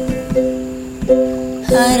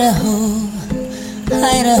 Idaho,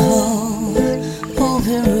 Idaho,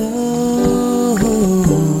 open road,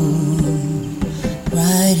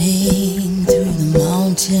 riding through the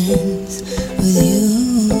mountains with you.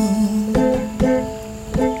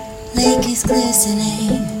 Lake is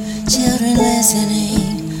glistening, children listening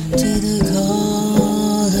to the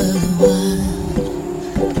call of the wild.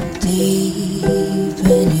 Deep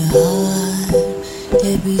in your heart,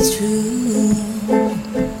 it beats true.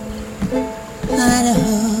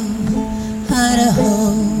 Idaho, Idaho,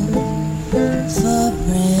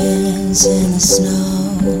 footprints in the snow.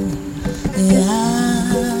 The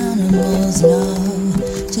animals know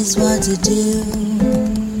just what to do.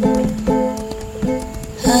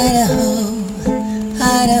 Idaho,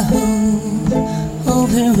 Idaho,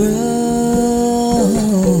 open road,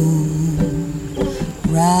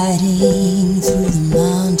 riding through the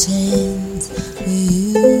mountains with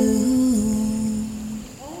you.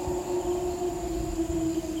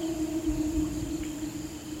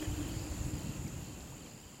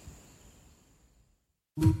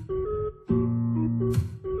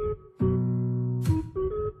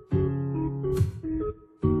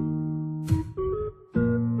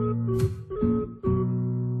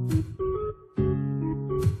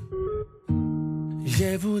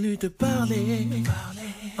 J'ai voulu te parler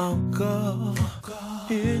encore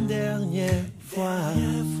une dernière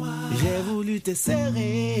voulu te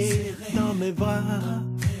serrer dans mes bras.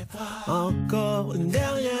 Encore une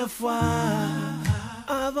dernière fois,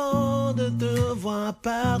 avant de te voir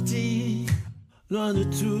partir, loin de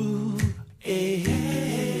tout. Et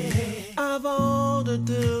avant de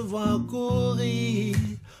te voir courir,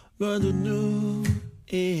 loin de nous.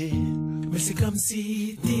 Et mais c'est comme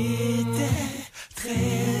si t'étais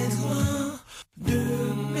très loin de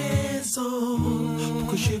maison.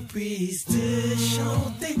 Pour que je puisse te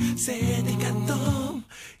chanter, c'est des catombes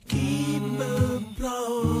qui me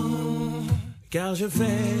plombe. Car je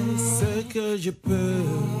fais ce que je peux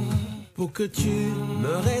pour que tu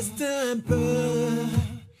me restes un peu.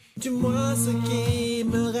 Dis-moi ce qui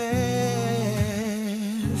me reste.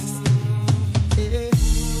 Et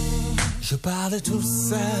je parle tout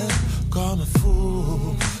seul comme un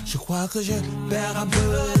fou. Je crois que je perds un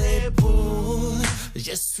peu les boules.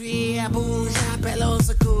 Je suis à bout, j'appelle au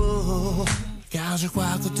secours. Car je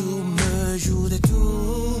crois que tout me joue des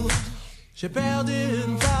tours. J'ai perdu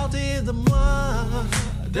une partie de moi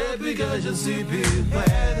depuis que je ne suis plus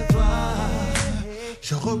près de toi.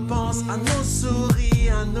 Je repense à nos souris,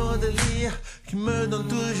 à nos délires qui me donnent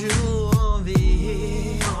toujours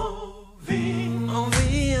envie. Envie,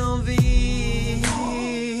 envie, envie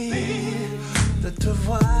de te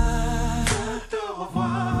voir, de te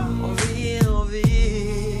revoir. Envie,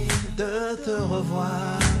 envie de te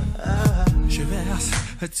revoir. Je verse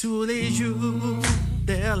tous les jours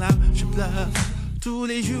des larmes, je pleure tous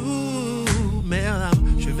les jours mes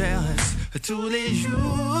larmes, je verse tous les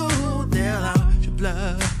jours des larmes, je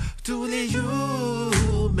pleure tous les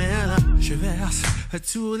jours mes larmes, je verse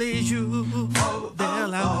tous les jours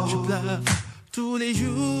des larmes, je pleure tous les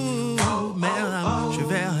jours mes larmes, je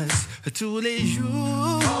verse tous les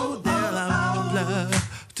jours des larmes, je pleure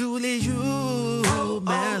tous les jours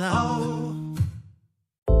mes larmes.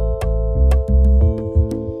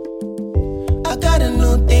 I got a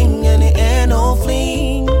new thing and it ain't no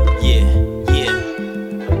fling. Yeah, yeah.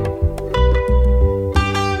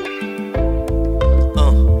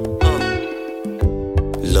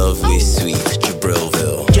 Love me sweet,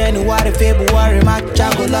 Jabrilville. January, February, March,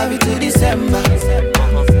 I go love you to December.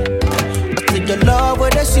 I take your love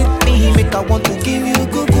with a sweet me, make I want to give you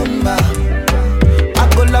cucumber. I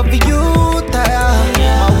go love you, tire.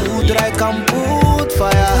 My wood I can put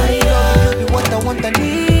fire. Love you be what I want and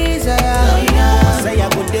desire. Say I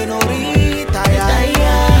go de no retire.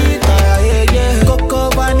 Coco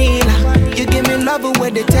vanilla, you give me love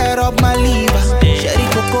where they tear up my liver. Sherry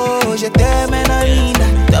Coco, je t'aime and I need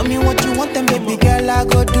that. Tell me what you want and baby girl I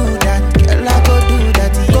go do that. Girl I go do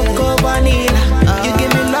that. Coco vanilla, you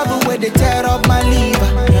give me love where they tear up my liver.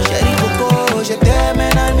 Sherry Coco, je t'aime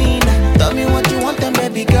and I mean that. Tell me what you want and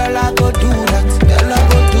baby girl I go do that. Girl I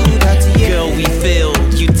go do that. Yeah. Girl, we feel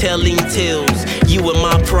you telling tales. You were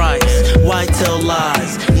my price. Why tell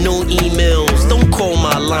lies? No emails, don't call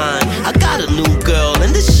my line. I got a new girl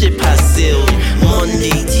and the ship has sailed.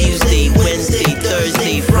 Monday, Tuesday, Wednesday,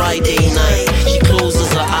 Thursday, Friday night. She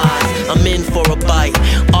closes her eyes. I'm in for a bite.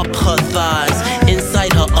 Up her thighs,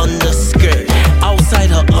 inside her underskirt, outside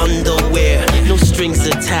her underwear. No strings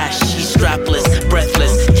attached. She's strapless,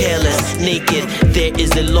 breathless, careless, naked. There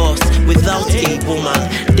is a loss without a woman.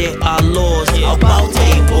 There are laws about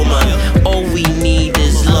a woman. All we need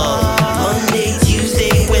is love. Monday,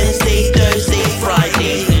 Tuesday, Wednesday, Thursday,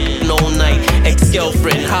 Friday. No night,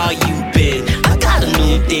 ex-girlfriend, how you been? I got a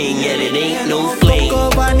new thing and it ain't no flame. Coco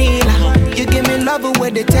vanilla, you give me love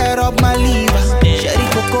where they tear up my liver. Sherry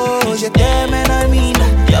Coco, je t'aime and I mean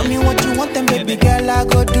that. Tell me what you want and baby girl I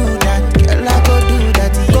go do that. Girl I go do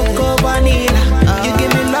that. Coco vanilla, you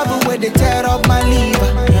give me love where they tear up my liver.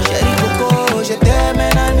 Sherry Coco, je t'aime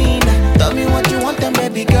and I mean that. Tell me what you want and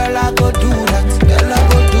baby girl I go do that. Girl I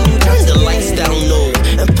go do that. Turn the lights down low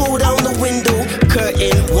and pull down the window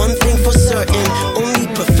curtain. One thing for certain, only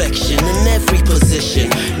perfection in every position.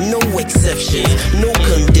 No exceptions, no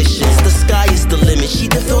conditions. The sky is the limit. She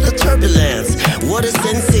can feel the turbulence. What a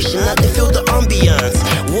sensation, I can feel the ambiance.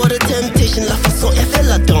 What a temptation, la façon elle fait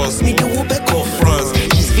la danse. Me de Quebec or France.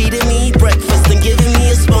 She's feeding me breakfast and giving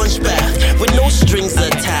me a sponge bath with no strings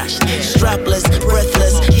attached. Strapless,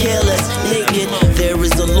 breathless, careless, naked. There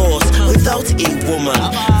is a loss without a woman.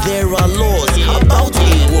 There are laws about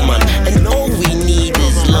a woman, and all we need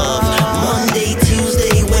is love. Monday,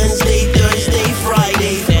 Tuesday, Wednesday, Thursday,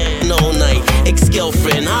 Friday. No night,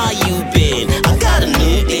 ex-girlfriend, how you been? I got a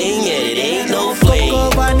new thing and it ain't no flame.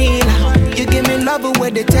 Coco vanilla, you give me love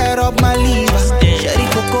where they tear up my liver. Sherry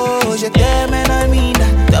Coco, je t'aime and I mean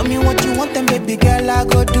that. Tell me what you want and baby girl I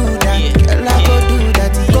go do that. Girl I go do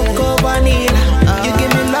that. Coco vanilla, you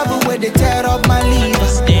give me love where they tear up my liver.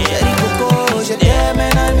 Sherry Coco, je t'aime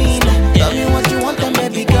and I mean that. Tell me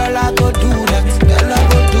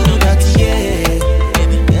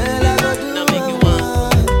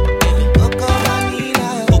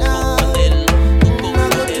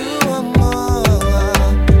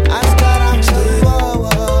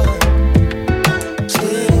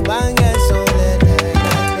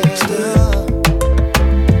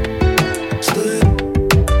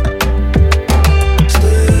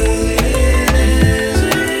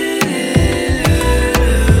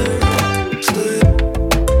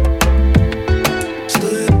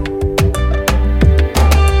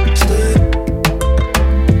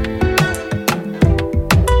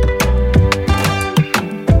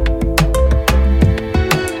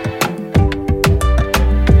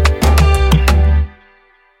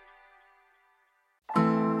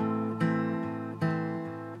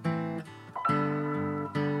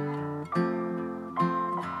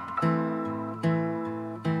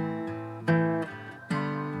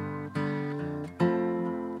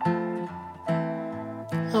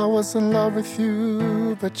I was in love with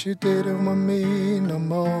you, but you didn't want me no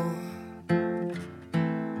more.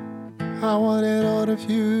 I wanted all of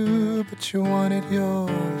you, but you wanted your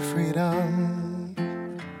freedom.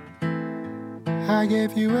 I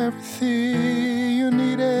gave you everything you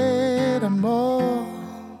needed and more.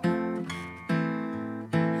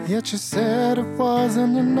 Yet you said it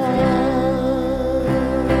wasn't enough.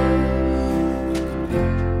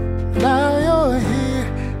 Now you're here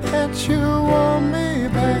and you want me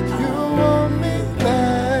back, you want me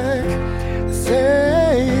back.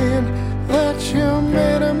 Saying that you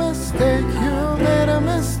made a mistake, you made a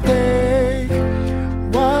mistake.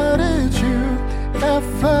 Why did you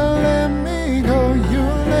ever let me go? You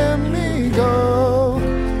let me go.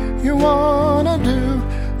 You wanna do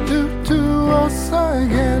us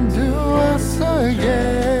again, do us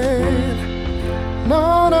again.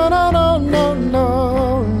 No, no, no, no, no,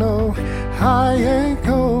 no, no, I ain't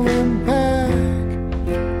going back.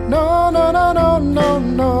 No, no, no, no, no,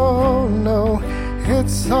 no, no,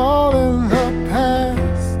 it's all in the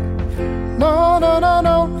past. No, no, no,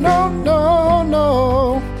 no, no, no,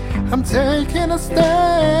 no, I'm taking a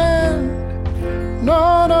stand.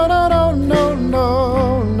 No, no, no, no, no,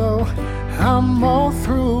 no, no, I'm all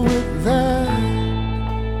through with that.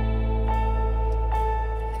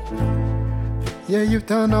 Yeah, you've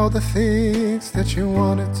done all the things that you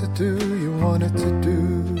wanted to do, you wanted to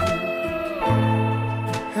do.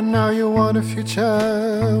 And now you want a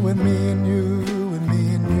future with me and you, with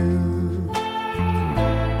me and you.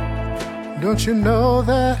 Don't you know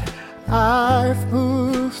that I've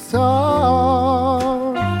moved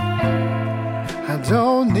on? I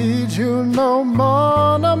don't need you no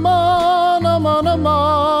more, no more, no more, no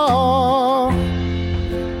more.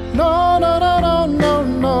 No, no, no, no, no,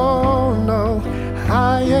 no, no,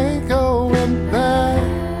 I ain't going back.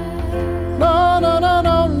 No, no, no,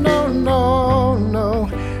 no, no, no, no,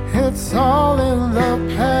 it's all in the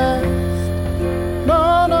past.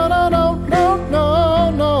 No, no, no, no, no,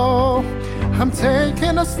 no, no, I'm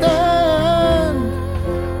taking a stand.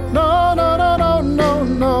 No, no, no, no, no,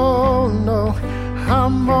 no, no,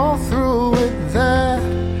 I'm all through with that.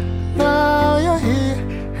 Now you're here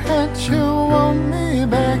and you want me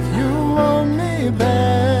back, you want me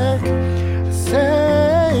back.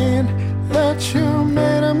 Saying that you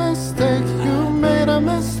made a mistake, you made a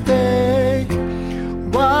mistake.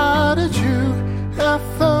 Why did you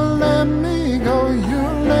ever let me go? You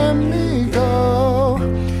let me go.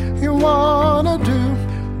 You wanna do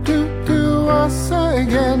us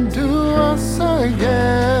again, do us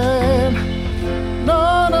again.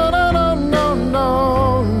 No, no, no, no, no,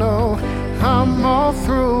 no, no, I'm all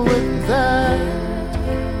through with that.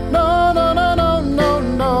 No, no, no, no, no,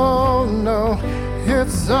 no, no,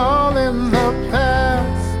 it's all in the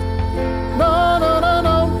past. No, no, no,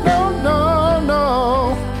 no, no, no, no,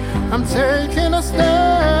 I'm taking a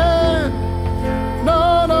stand.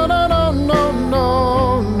 No, no, no, no, no,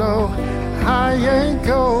 no, no, I ain't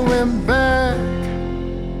going back.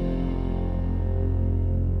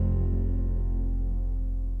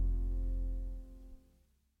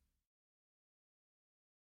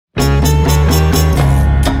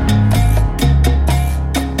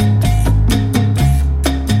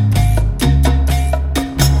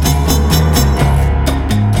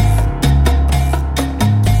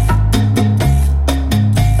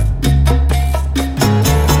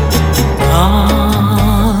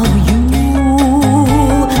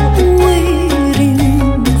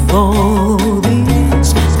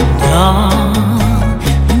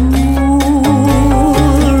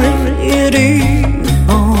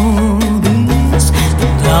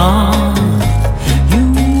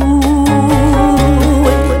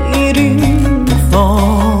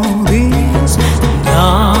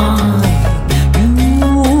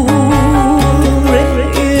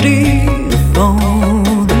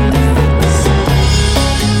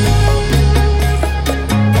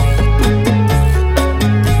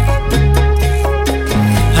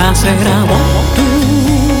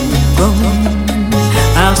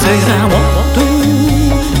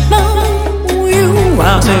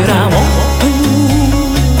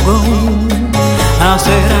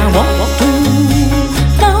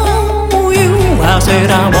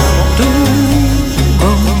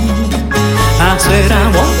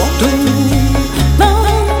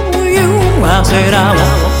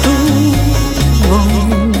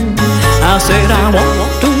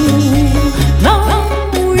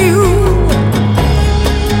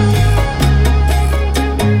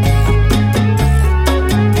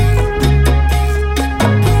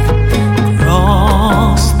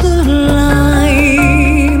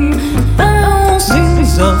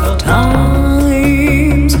 Of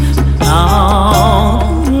times,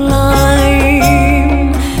 now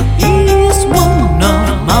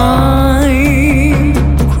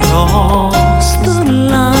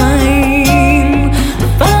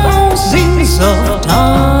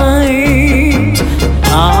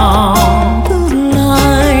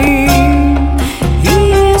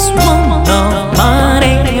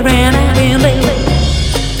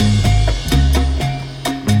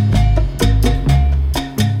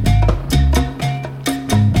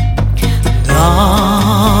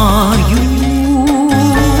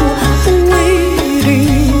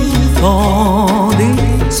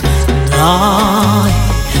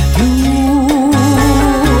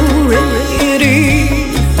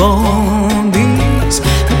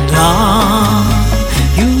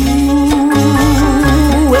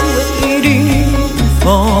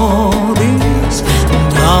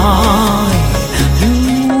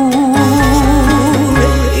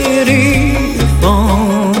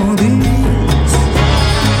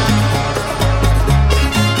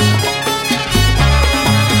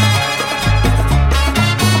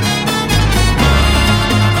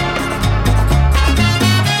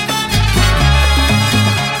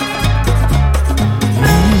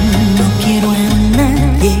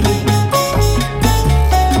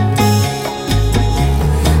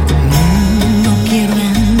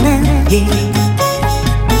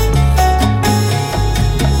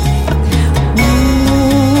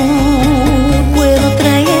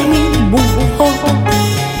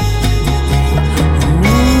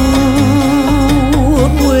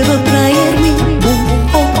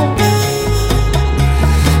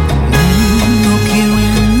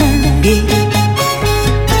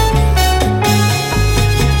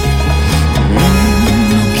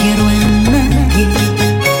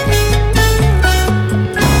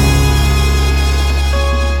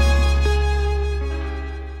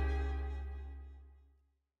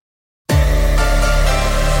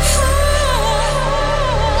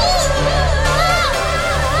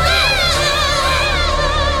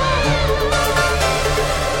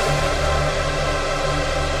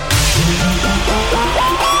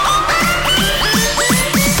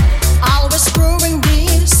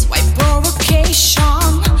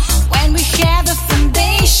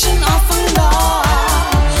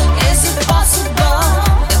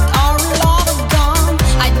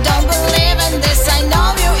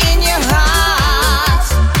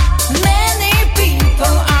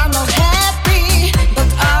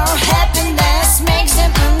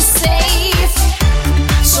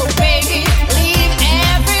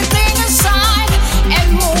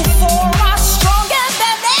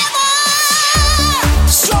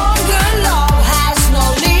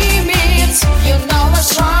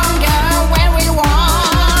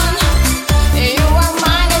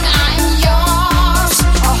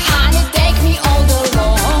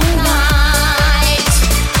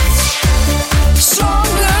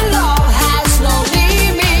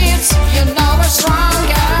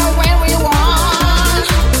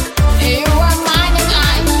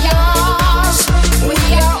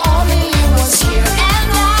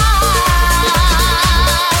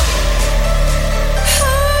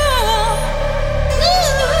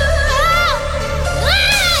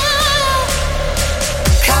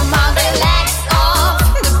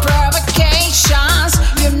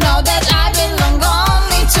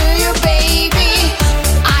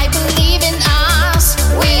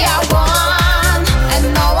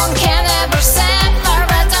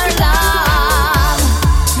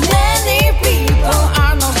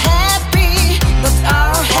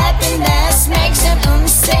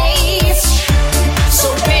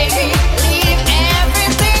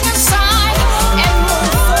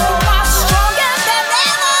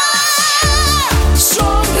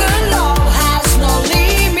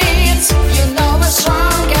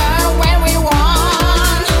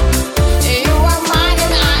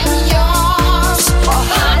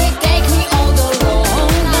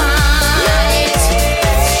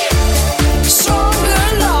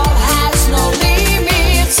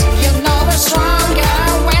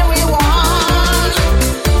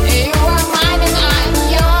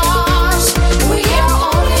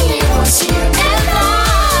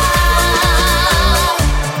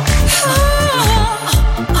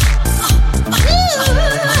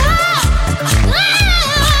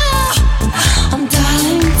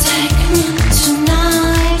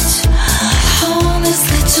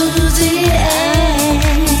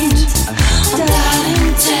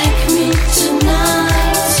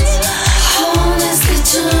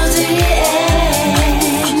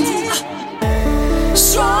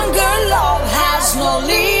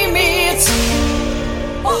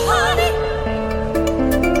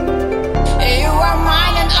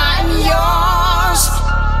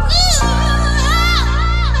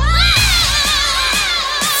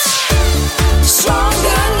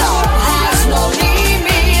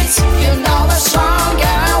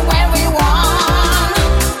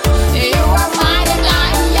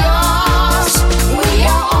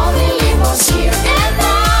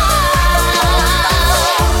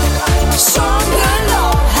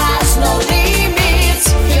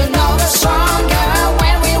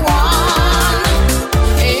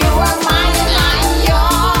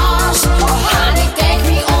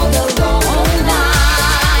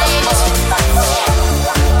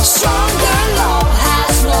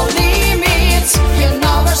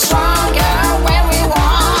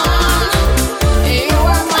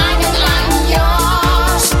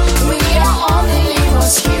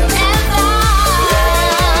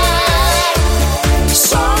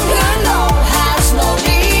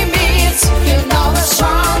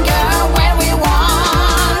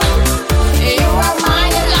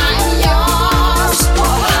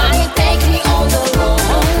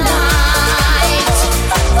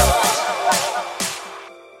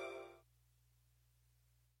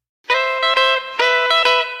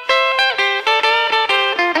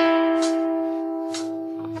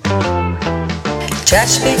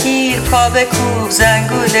جشن بگیر پا بکوب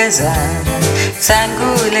زنگوله زن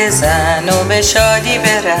زنگوله زن و به شادی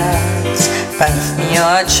برقص برف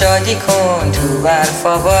میاد شادی کن تو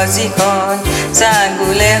برفا بازی کن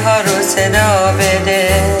زنگوله ها رو صدا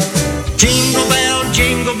بده Jingle bell,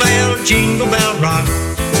 jingle bell, jingle bell rock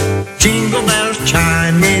Jingle bells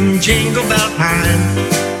chiming, jingle bell time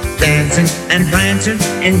Dancing and prancing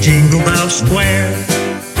in Jingle Bell Square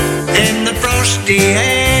In the frosty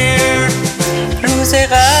air روز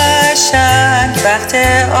قشنگ وقت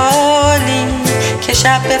عالی که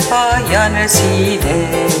شب به پایان رسیده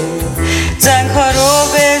زنگ ها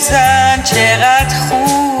رو بزن چقدر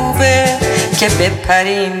خوبه که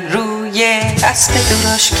بپریم روی اسب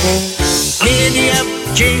درشکه Giddy up,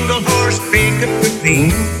 jingle horse, pick up the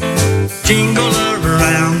beat Jingle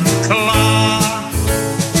around the clock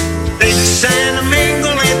Mix and a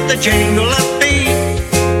mingle at the jingle up beat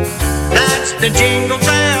That's the Jingle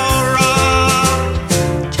Bell Rock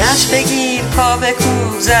جشن بگیر پا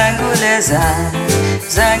بکوب زنگوله زن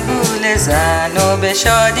زنگوله زن و به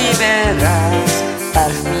شادی برقص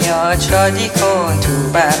برف میاد شادی کن تو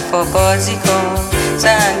برفا بازی کن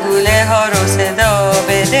زنگوله ها رو صدا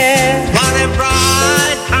بده What a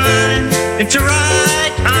bright time, it's a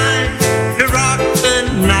right time to rock the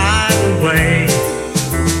night away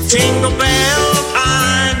Jingle bell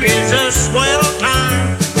time is a swell time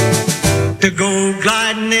to go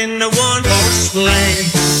gliding in the one-horse sleigh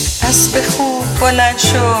اسب خوب بلند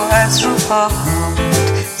شو از رو پاهات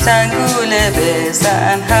زنگوله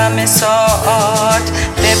بزن همه ساعت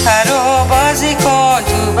بپر و بازی کن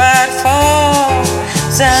تو برفا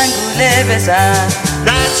زنگوله بزن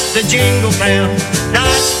That's the Jingle Bell,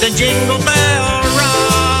 that's the Jingle Bell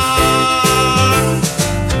Rock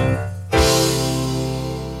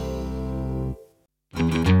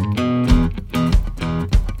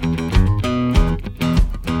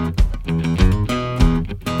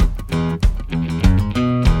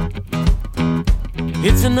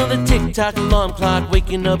It's another tick-tock alarm clock,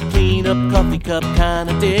 waking up, clean up, coffee cup kind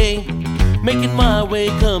of day. Making my way,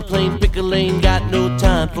 complain, pick a lane, got no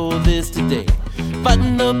time for this today.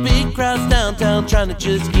 Fighting the big crowds downtown, trying to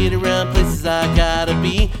just get around places I gotta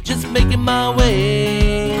be. Just making my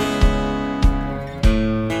way.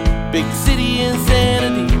 Big city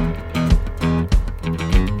insanity.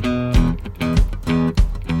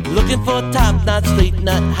 Looking for top-notch,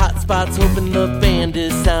 late-night hot spots, hoping the band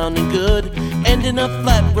is sounding good. Ending up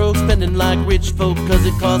flat broke, spending like rich folk, cause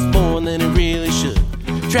it costs more than it really should.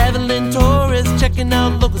 Traveling tourists, checking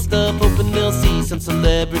out local stuff, hoping they'll see some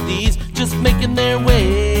celebrities just making their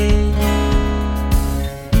way.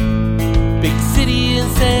 Big city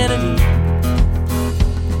insanity.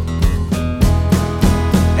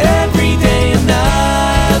 Every day and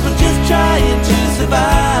night, we're just trying to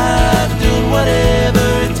survive, doing whatever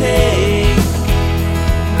it takes.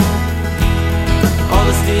 All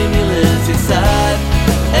the stimulus inside,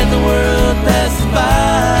 and the world passes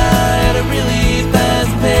by at a really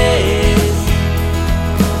fast pace.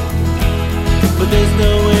 But there's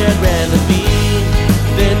nowhere I'd rather be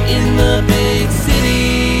than in the big city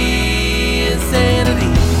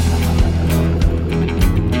insanity.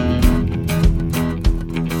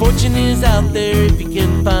 Fortune is out there if you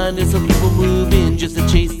can find it, so people move in just to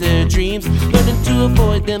chase their dreams, learning to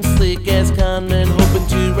avoid them slick ass con men, hoping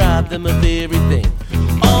to rob them of everything.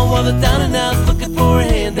 All while the down and outs looking for a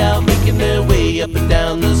handout, making their way up and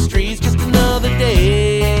down the streets. Just another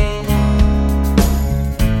day.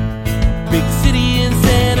 Big city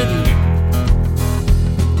insanity.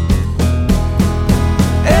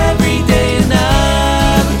 Every day and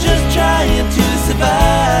night, we're just trying to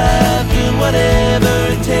survive, doing whatever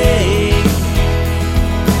it takes.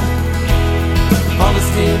 All the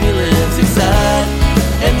stimulants excite,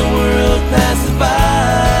 and the world passes by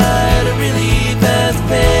at a really fast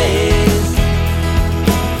pace.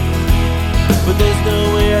 But there's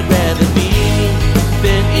nowhere I'd rather be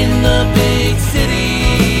than in the big city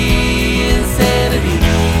insanity.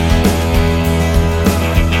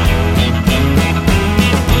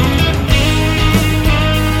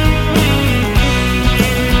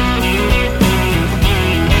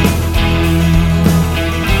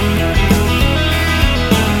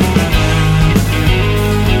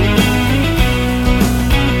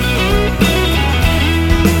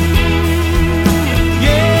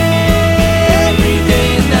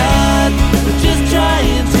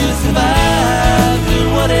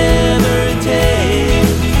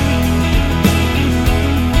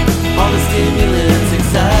 Stimulants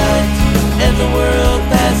excite, and the world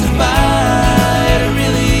passes by at a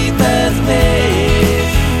really fast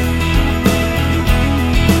pace.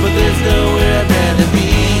 But there's nowhere I'd rather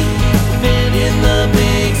be than in the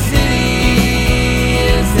big city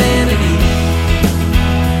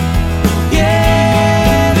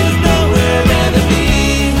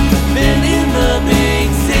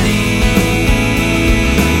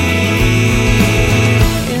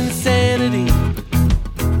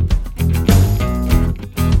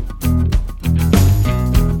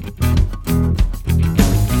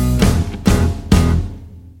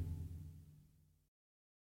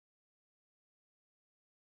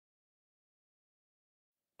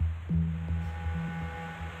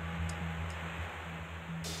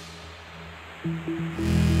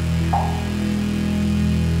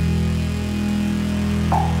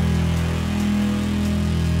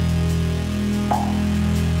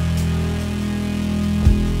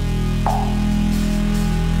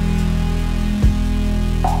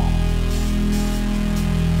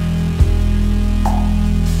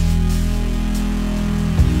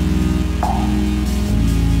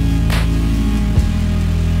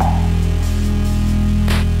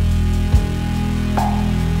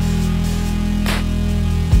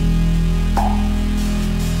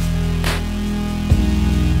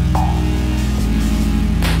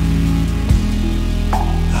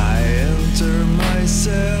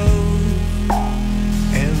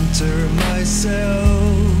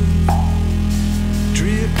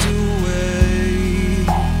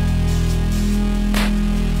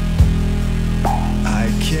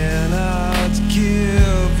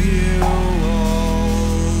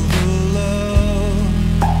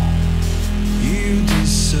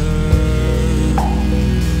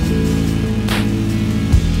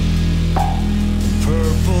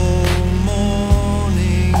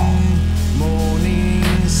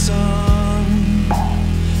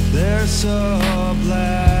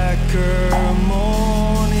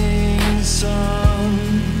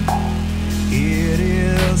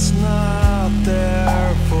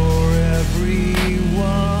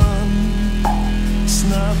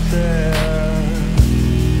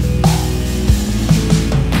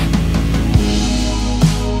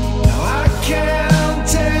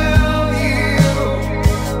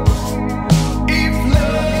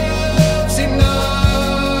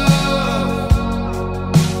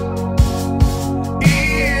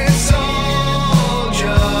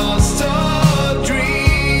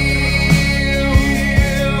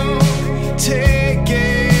Take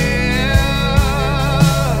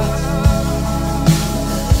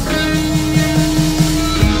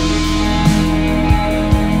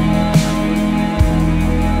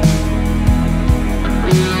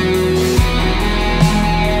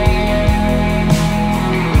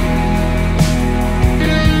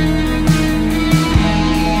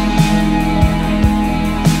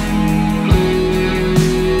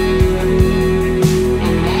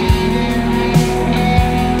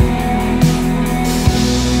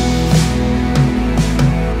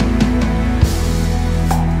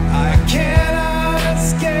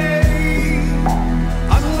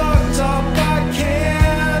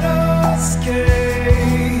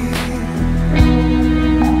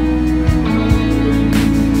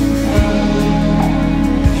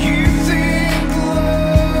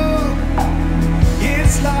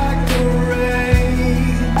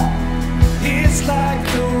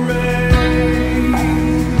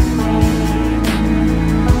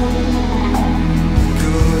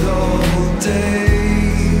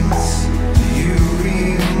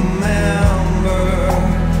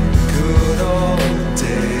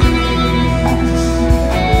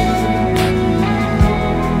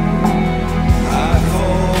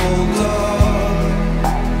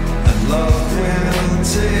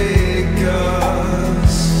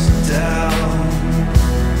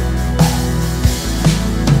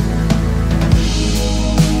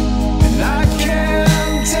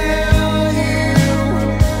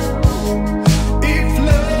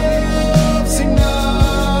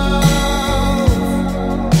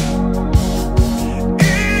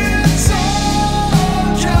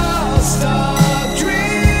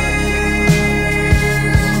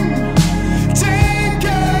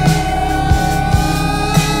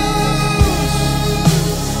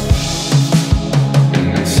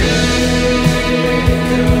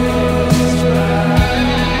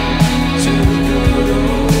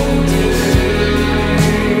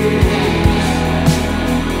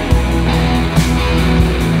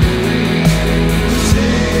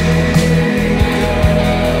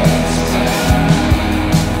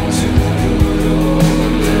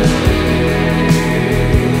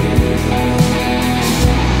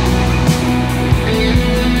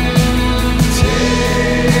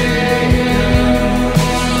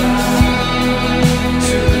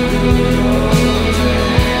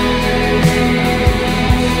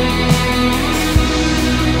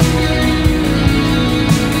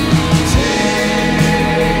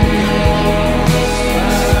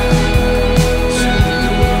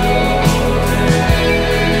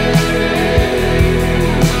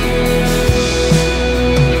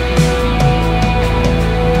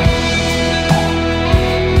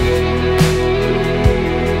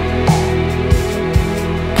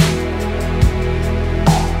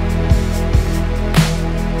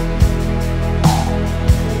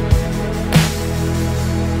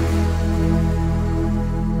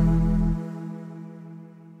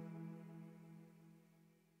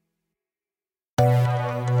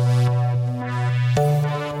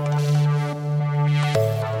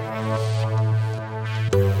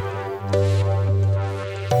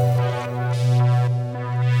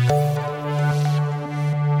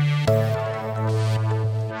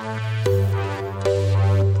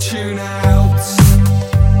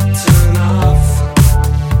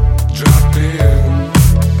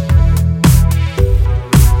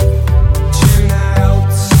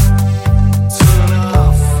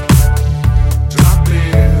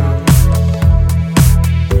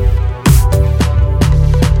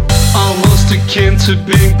akin to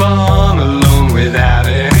being born alone without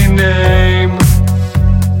any name.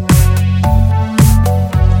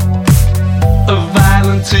 A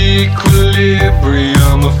violent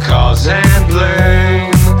equilibrium of cause and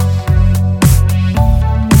blame.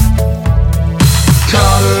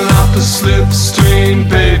 Caught up the slipstream,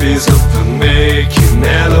 babies of the making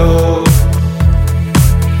mellow.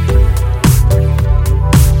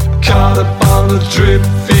 Caught up on the drip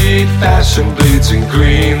feed, fashion bleeds in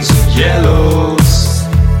greens and yellows.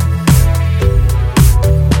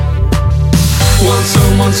 Once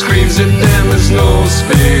someone screams at them, there's no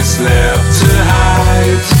space left to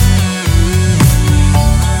hide.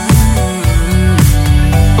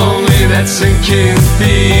 Only that sinking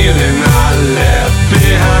feeling I left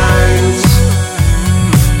behind.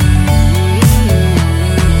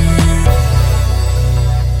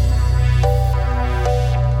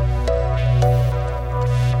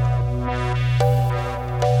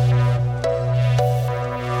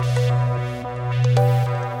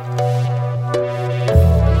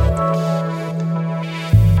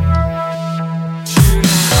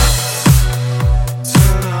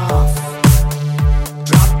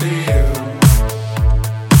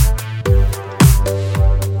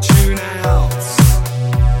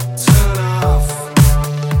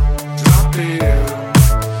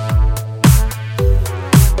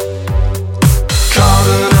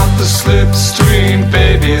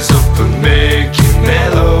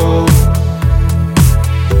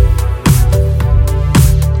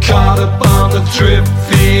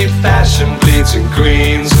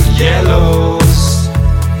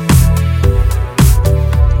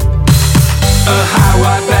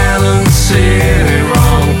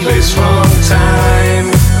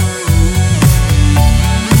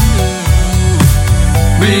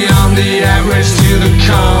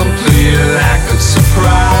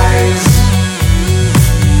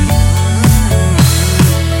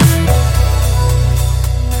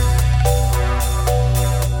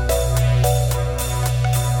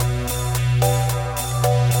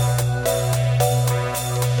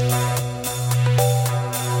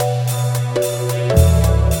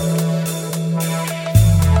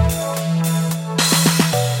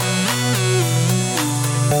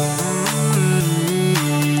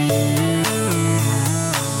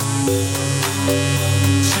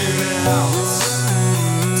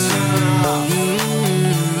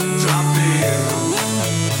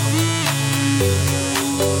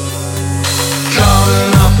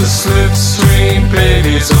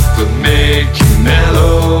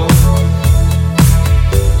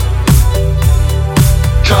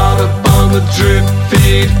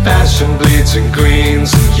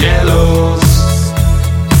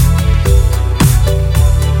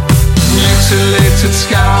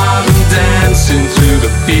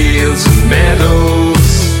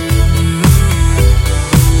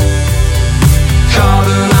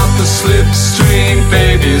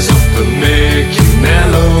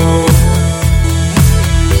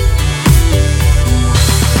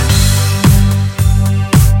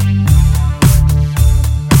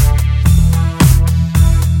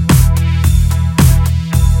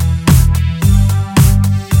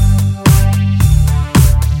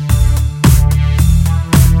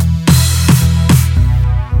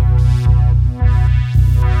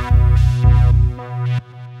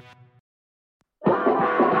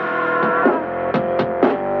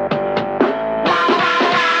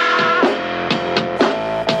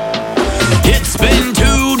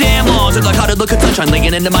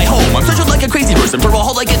 Into my home, I'm searching like a crazy person for a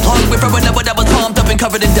hole I get plugged with from when I was pumped up and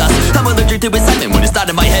covered in dust. I'm allergic to excitement when it's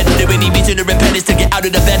not in my head. Do any reason or repentance to get out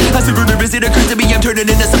of the bed. I super nervous, it occurs to me I'm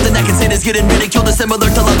turning into something that can sin is getting ridiculed is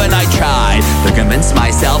similar to love, and I tried to convince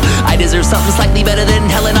myself I deserve something slightly better than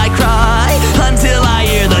hell, and I cry until I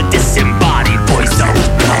hear the disembodied voice of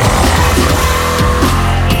God.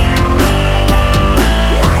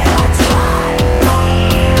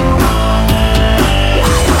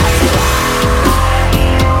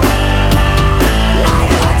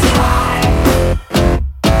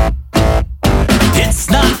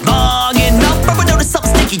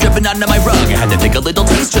 Under my rug, I had to take a little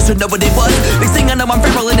taste just to know what it was. Next thing I know, I'm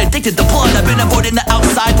feral and addicted to blood. I've been avoiding the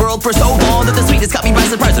outside world for so long that the sweetness got me by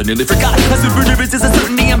surprise. I nearly forgot. I super nervous, is a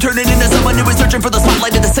certainty I'm turning into someone who is searching for the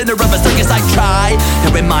spotlight at the center of a circus. I try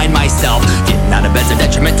to remind myself getting out of bed's a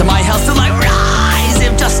detriment to my health, till I rise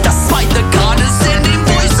if just despite the condescending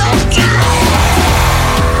voice of God.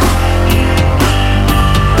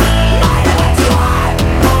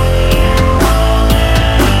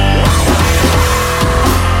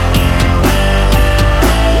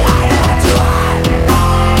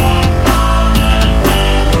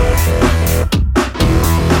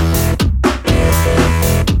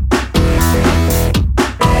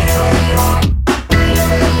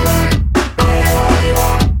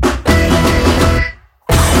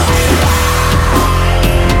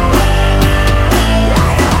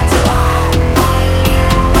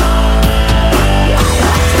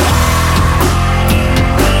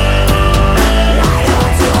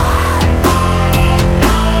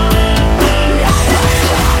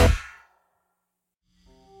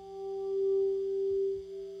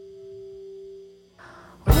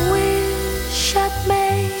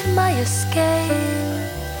 escape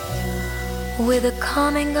with the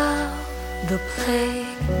coming of the plague.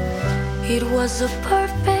 It was a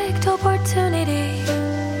perfect opportunity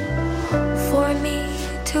for me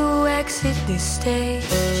to exit this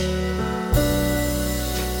stage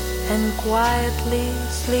and quietly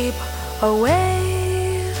sleep away.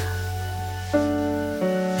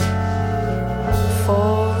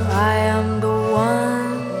 For I am the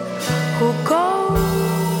one who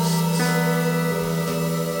ghosts,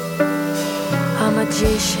 a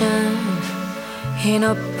magician in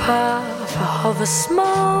a puff of a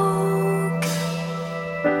smoke,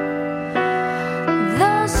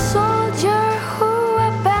 the soldier who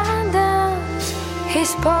abandons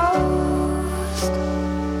his post.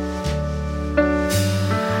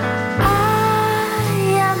 I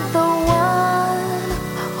am the one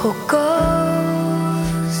who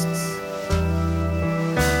ghosts.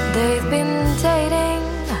 They've been dating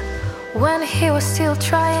when he was still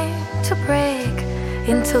trying to break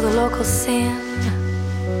into the local scene.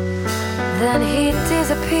 Then he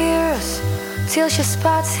disappears till she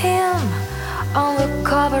spots him on the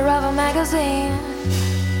cover of a magazine.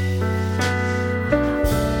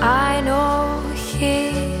 I know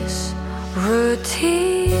his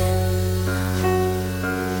routine,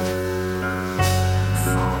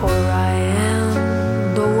 for I am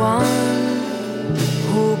the one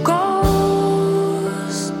who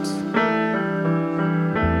ghosts.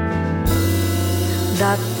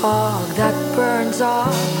 That fog that burns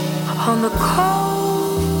off on the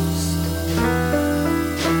coast,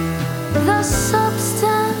 the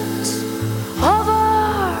substance of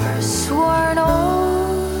our sworn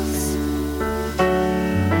oaths.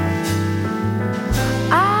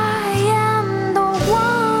 I am the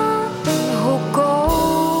one who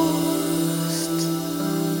ghosts.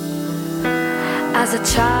 As a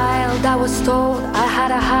child I was told I had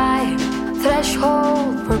a high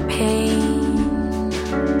threshold for pain.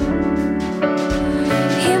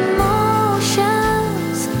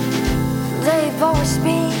 They've always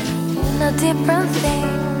been a different thing.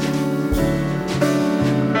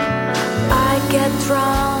 I get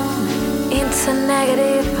drawn into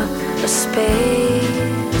negative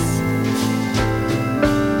space.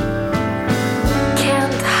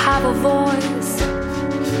 Can't have a voice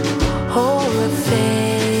or a face.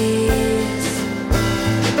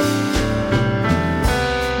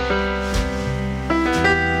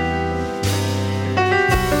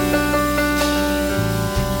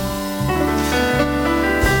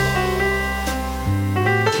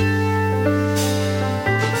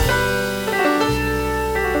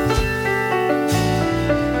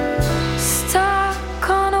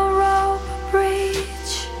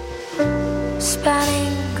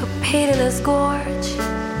 Gorge.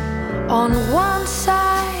 On one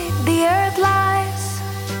side the earth lies,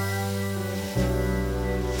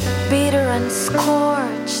 bitter and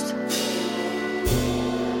scorched.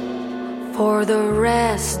 For the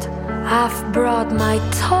rest I've brought my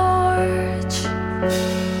torch,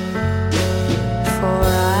 for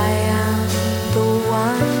I am the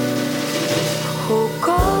one who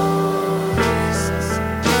ghosts.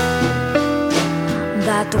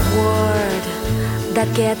 That word that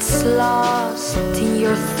gets lost in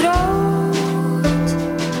your throat,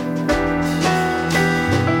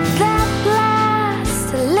 that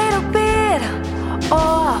lasts a little bit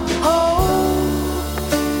of hope.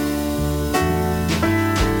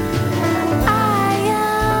 I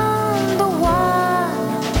am the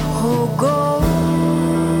one who ghosts.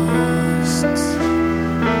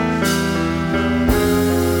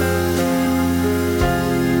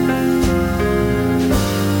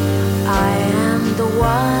 I am the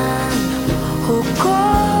one who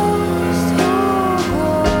goes.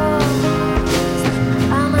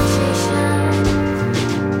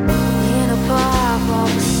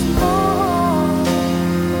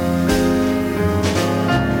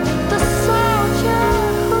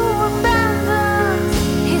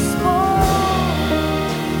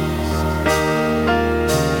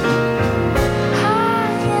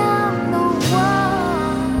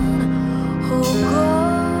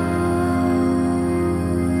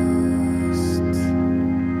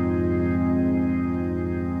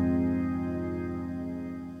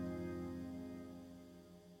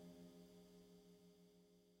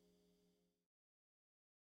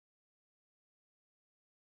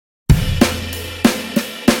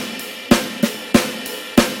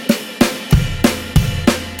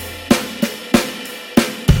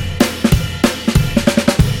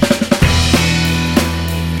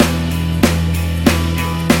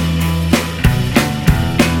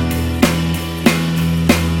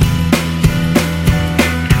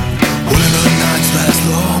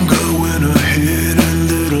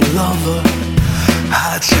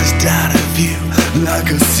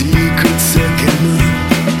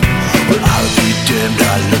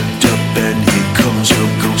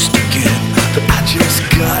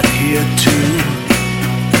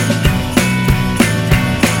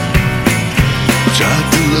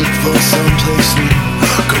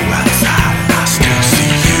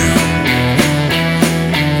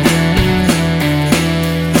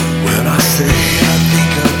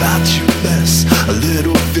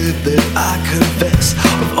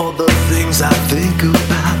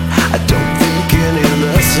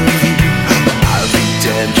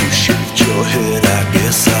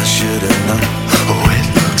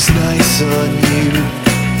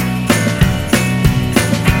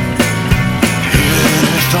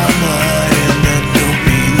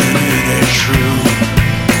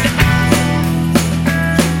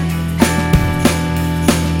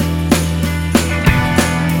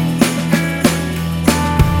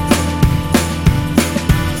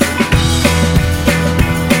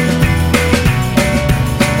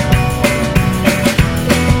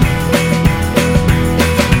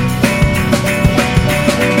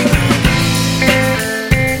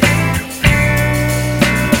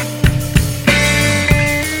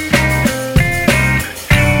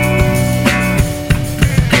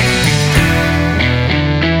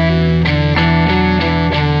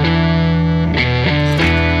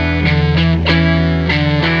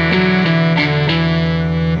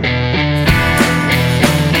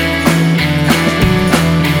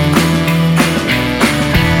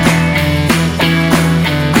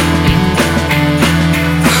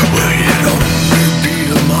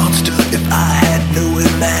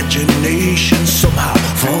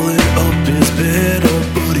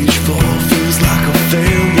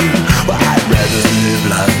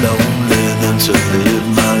 live life lonely than to live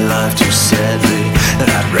my life too sadly. And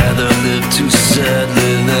I'd rather live too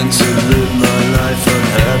sadly than to live my life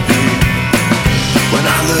unhappy. When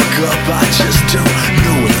I look up, I just don't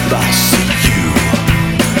know if I'll see you.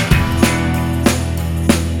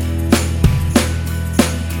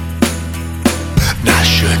 And I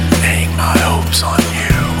shouldn't hang my hopes on you.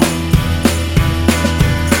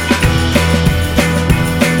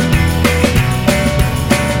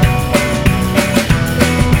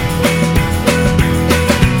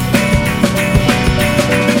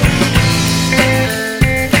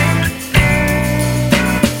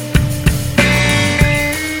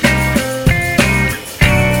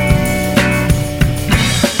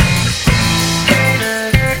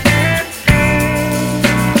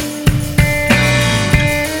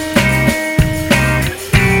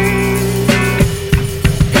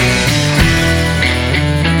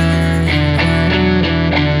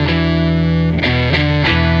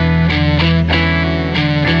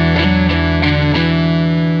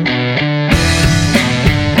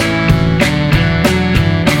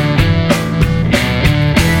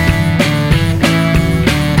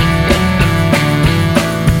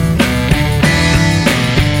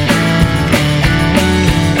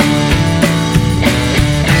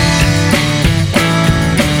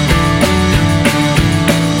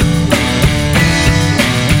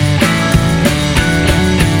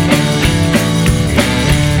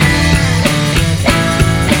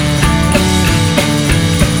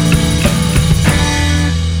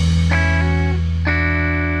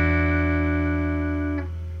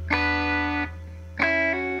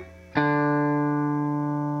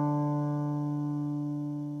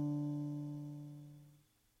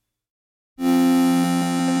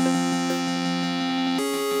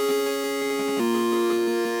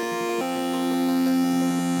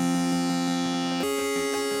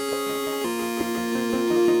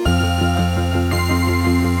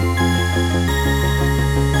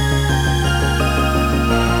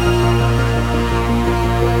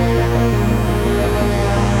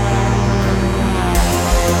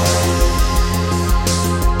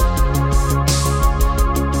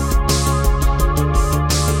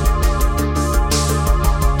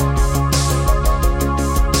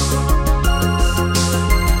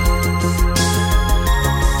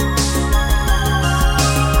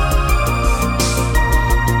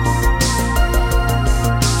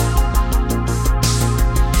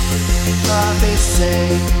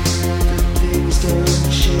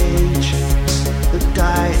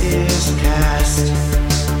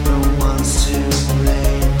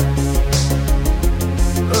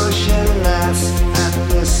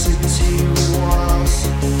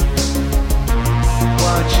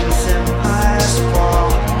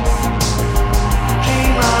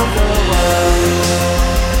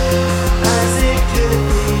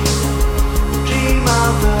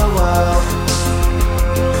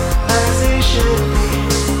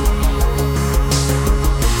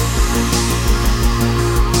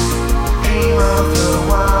 Dream of the world.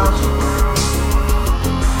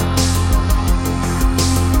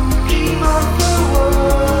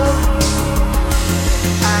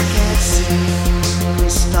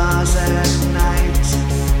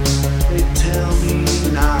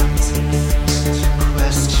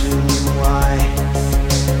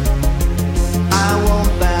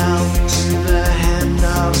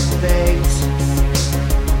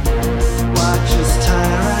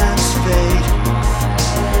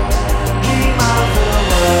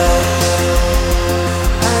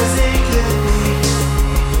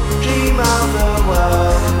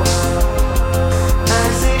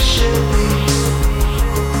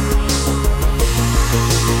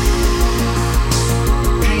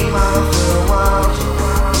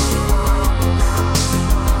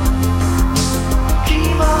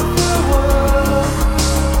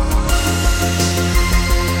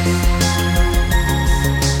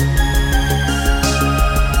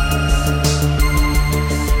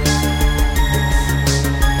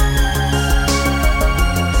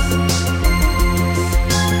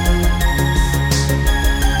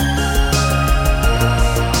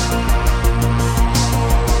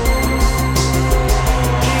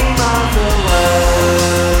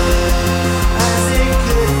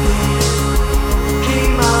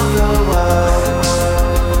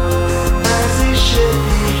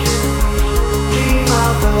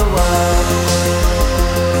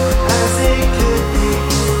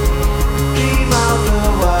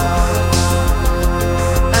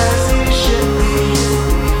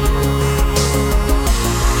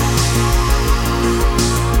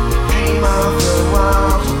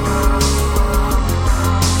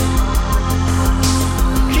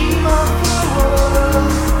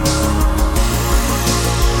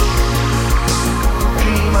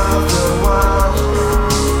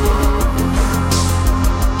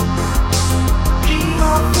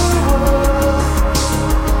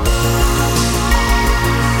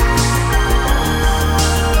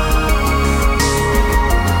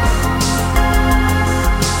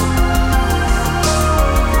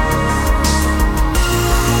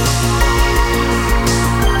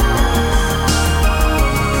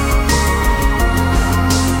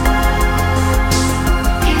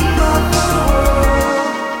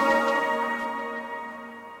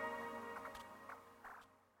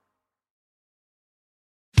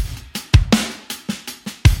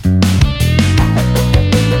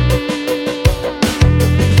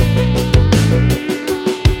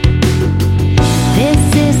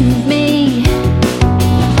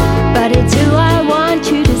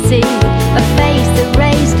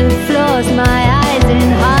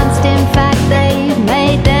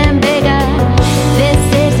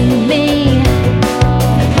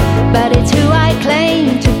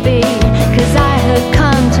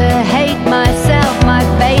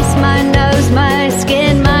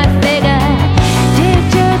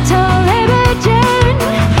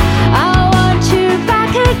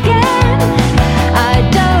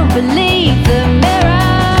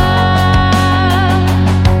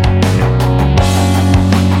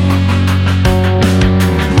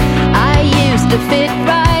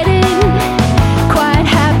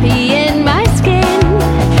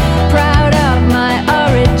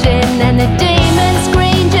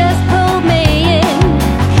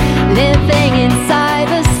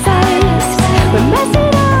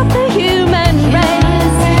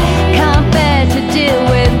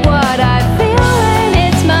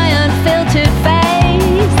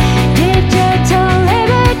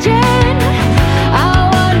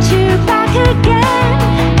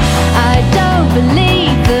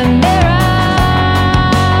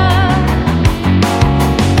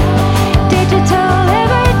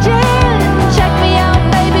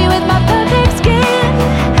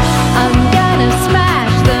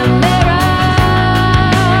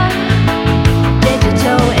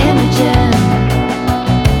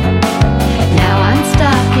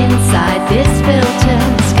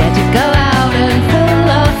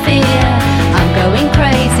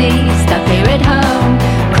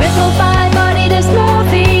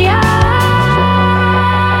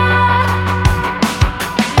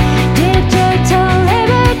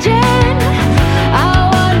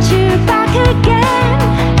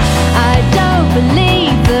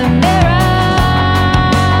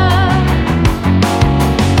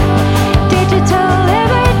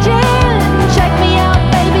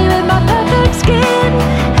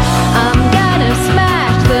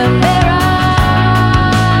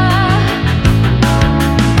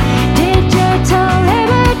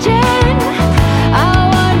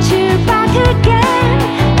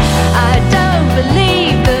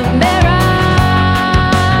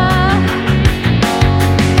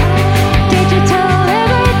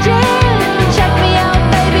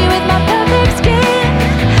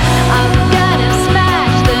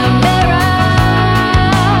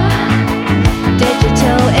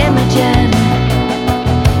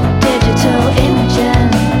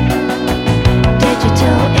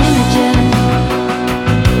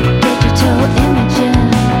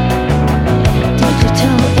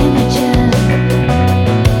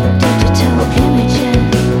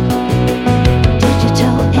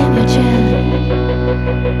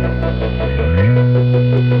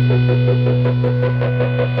 Oh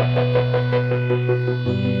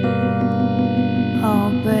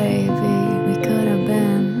baby, we could have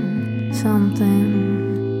been something.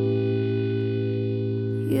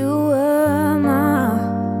 You were my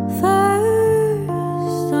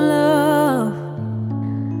first love.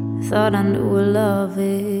 Thought I knew what love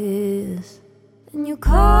is. And you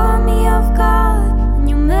caught me off guard, and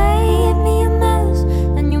you made me a mess,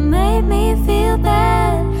 and you made me feel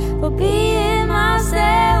bad for being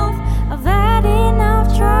myself. I've had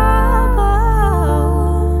enough trouble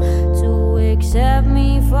to accept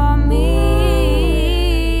me for me.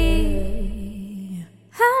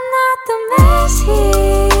 I'm not the mess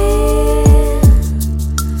here.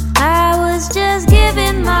 I was just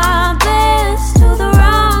giving my best to the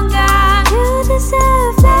wrong guy. You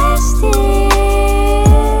deserve less here,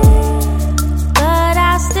 but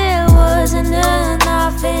I still wasn't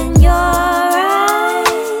enough in your eyes.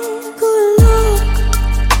 Good luck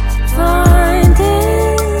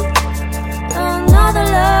finding another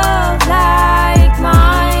love like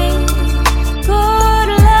mine. Good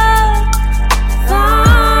luck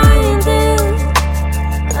finding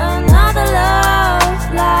another love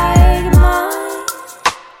like mine.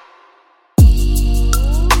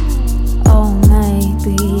 Oh,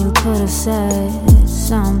 maybe you could have said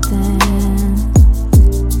something.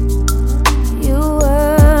 You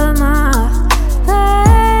were my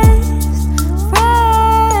best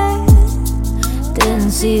friend.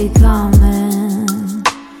 Didn't see it coming.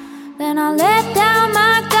 Then I let down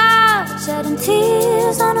my guard, shedding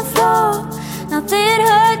tears on the floor. Nothing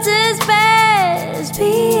hurts as bad as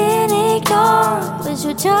being ignored. Wish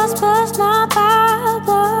you just burst my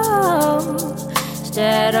bubble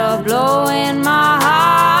instead of blowing my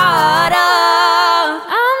heart up.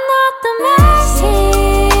 I'm not the mess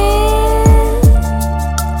here.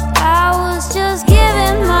 I was just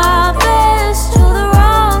giving my best to the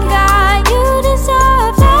wrong guy. You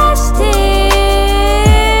deserve that still,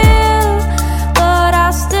 but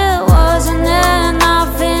I still wasn't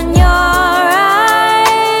enough in your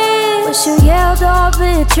eyes. Wish you yelled or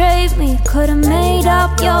betrayed me, could've made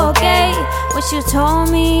up your game. Wish you told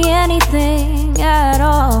me anything at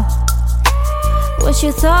all. Wish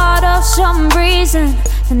you thought of some reason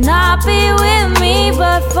to not be with me,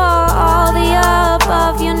 but for all the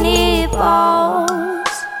above you need balls.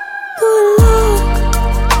 Good luck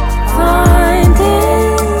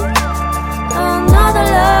finding another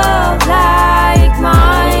love like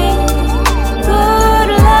mine. Good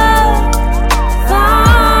luck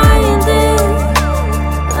finding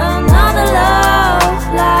another love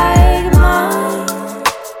like mine.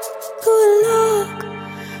 Good luck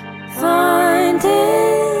finding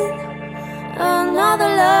another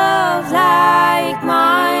love like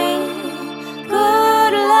mine.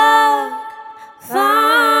 Good luck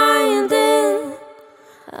finding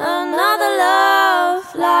another love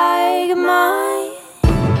like mine.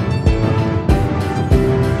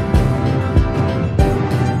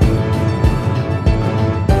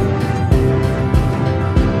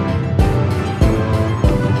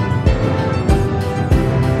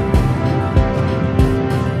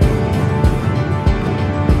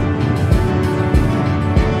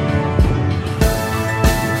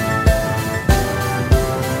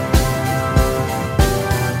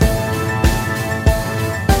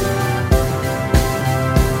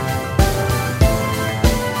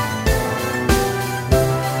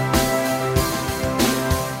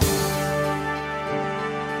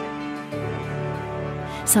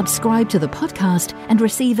 Subscribe to the podcast and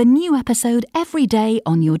receive a new episode every day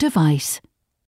on your device.